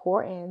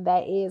important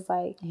that is.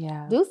 Like,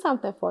 do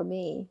something for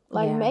me.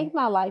 Like, make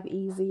my life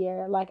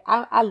easier. Like,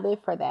 I live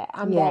for that.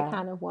 I'm that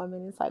kind of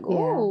woman. It's like,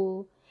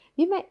 ooh,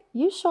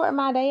 you shorten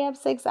my day up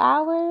 6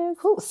 hours.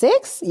 Ooh,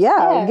 6?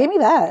 Yeah. Give me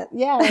that.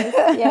 Yes.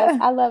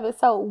 I love it.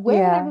 So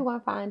where can everyone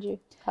find you,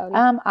 Cody?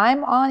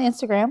 I'm on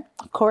Instagram,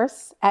 of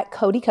course, at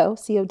CodyCo,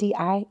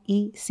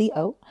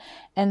 CODIECO.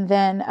 And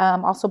then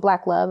also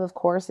Black Love, of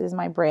course, is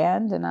my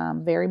brand. And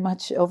I'm very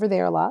much over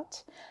there a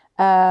lot.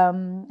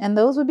 And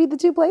those would be the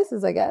two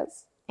places, I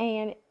guess.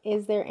 And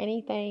is there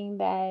anything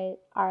that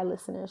our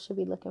listeners should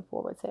be looking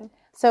forward to?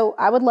 So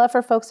I would love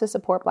for folks to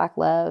support Black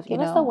Love.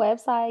 Give us the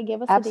website.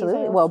 Give us absolutely. The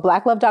details. Well,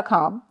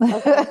 blacklove.com,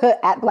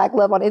 at Black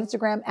Love on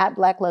Instagram, at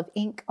Black Love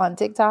Inc. on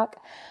TikTok.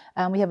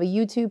 We have a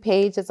YouTube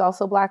page that's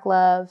also Black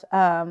Love.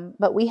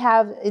 But we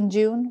have, in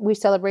June, we're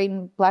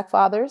celebrating Black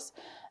fathers.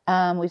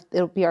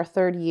 It'll be our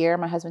 3rd year.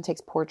 My husband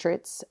takes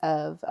portraits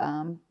of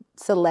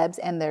celebs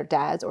and their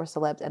dads or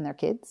celebs and their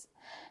kids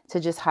to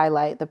just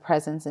highlight the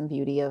presence and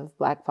beauty of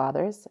Black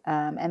fathers.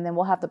 And then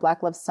we'll have the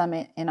Black Love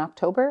Summit in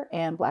October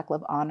and Black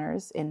Love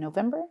Honors in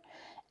November.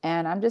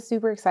 And I'm just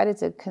super excited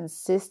to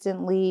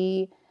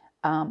consistently,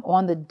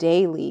 on the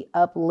daily,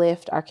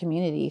 uplift our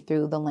community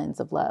through the lens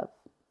of love.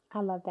 I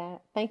love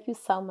that. Thank you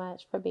so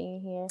much for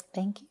being here.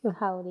 Thank you,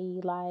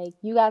 Cody. Like,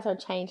 you guys are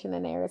changing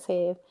the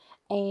narrative,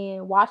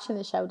 and watching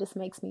the show just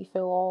makes me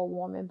feel all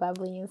warm and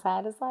bubbly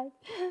inside. It's like,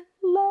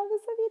 love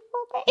is a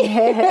beautiful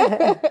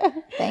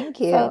thing. Thank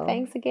you. So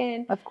thanks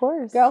again. Of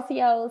course. Girl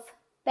CEOs,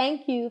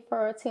 thank you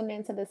for tuning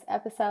into this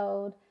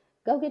episode.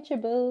 Go get your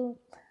boo,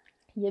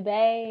 your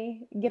bae,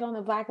 get on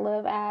the Black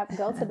Love app,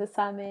 go to the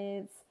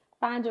summits,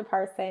 find your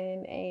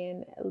person,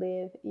 and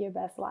live your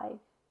best life.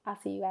 I'll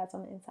see you guys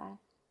on the inside.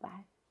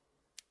 Bye.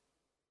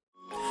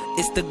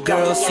 It's the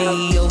Girl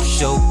CEO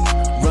Show.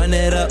 Run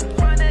it up.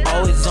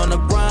 Always on the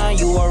grind,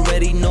 you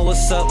already know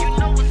what's up.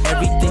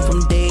 Everything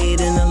from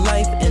dating to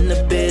life in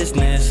the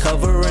business.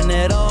 Covering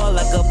it all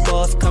like a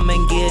boss, come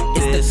and get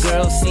this. It's the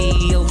Girl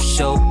CEO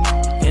Show.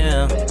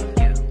 Yeah.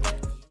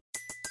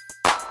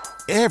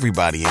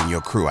 Everybody in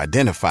your crew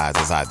identifies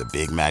as either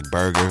Big Mac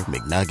Burger,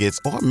 McNuggets,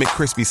 or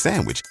McCrispy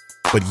Sandwich.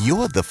 But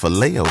you're the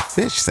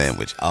Filet-O-Fish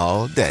Sandwich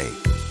all day.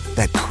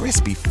 That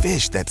crispy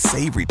fish, that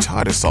savory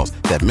tartar sauce,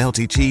 that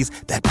melty cheese,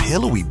 that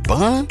pillowy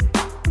bun.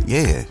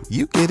 Yeah,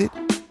 you get it.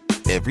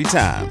 Every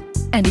time.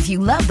 And if you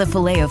love the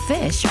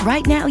Filet-O-Fish,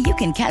 right now you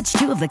can catch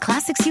 2 of the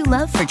classics you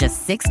love for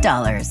just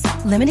 $6.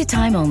 Limited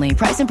time only.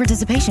 Price and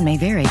participation may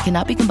vary.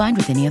 Cannot be combined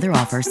with any other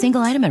offer.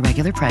 Single item at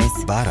regular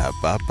price.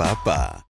 Ba-da-ba-ba-ba.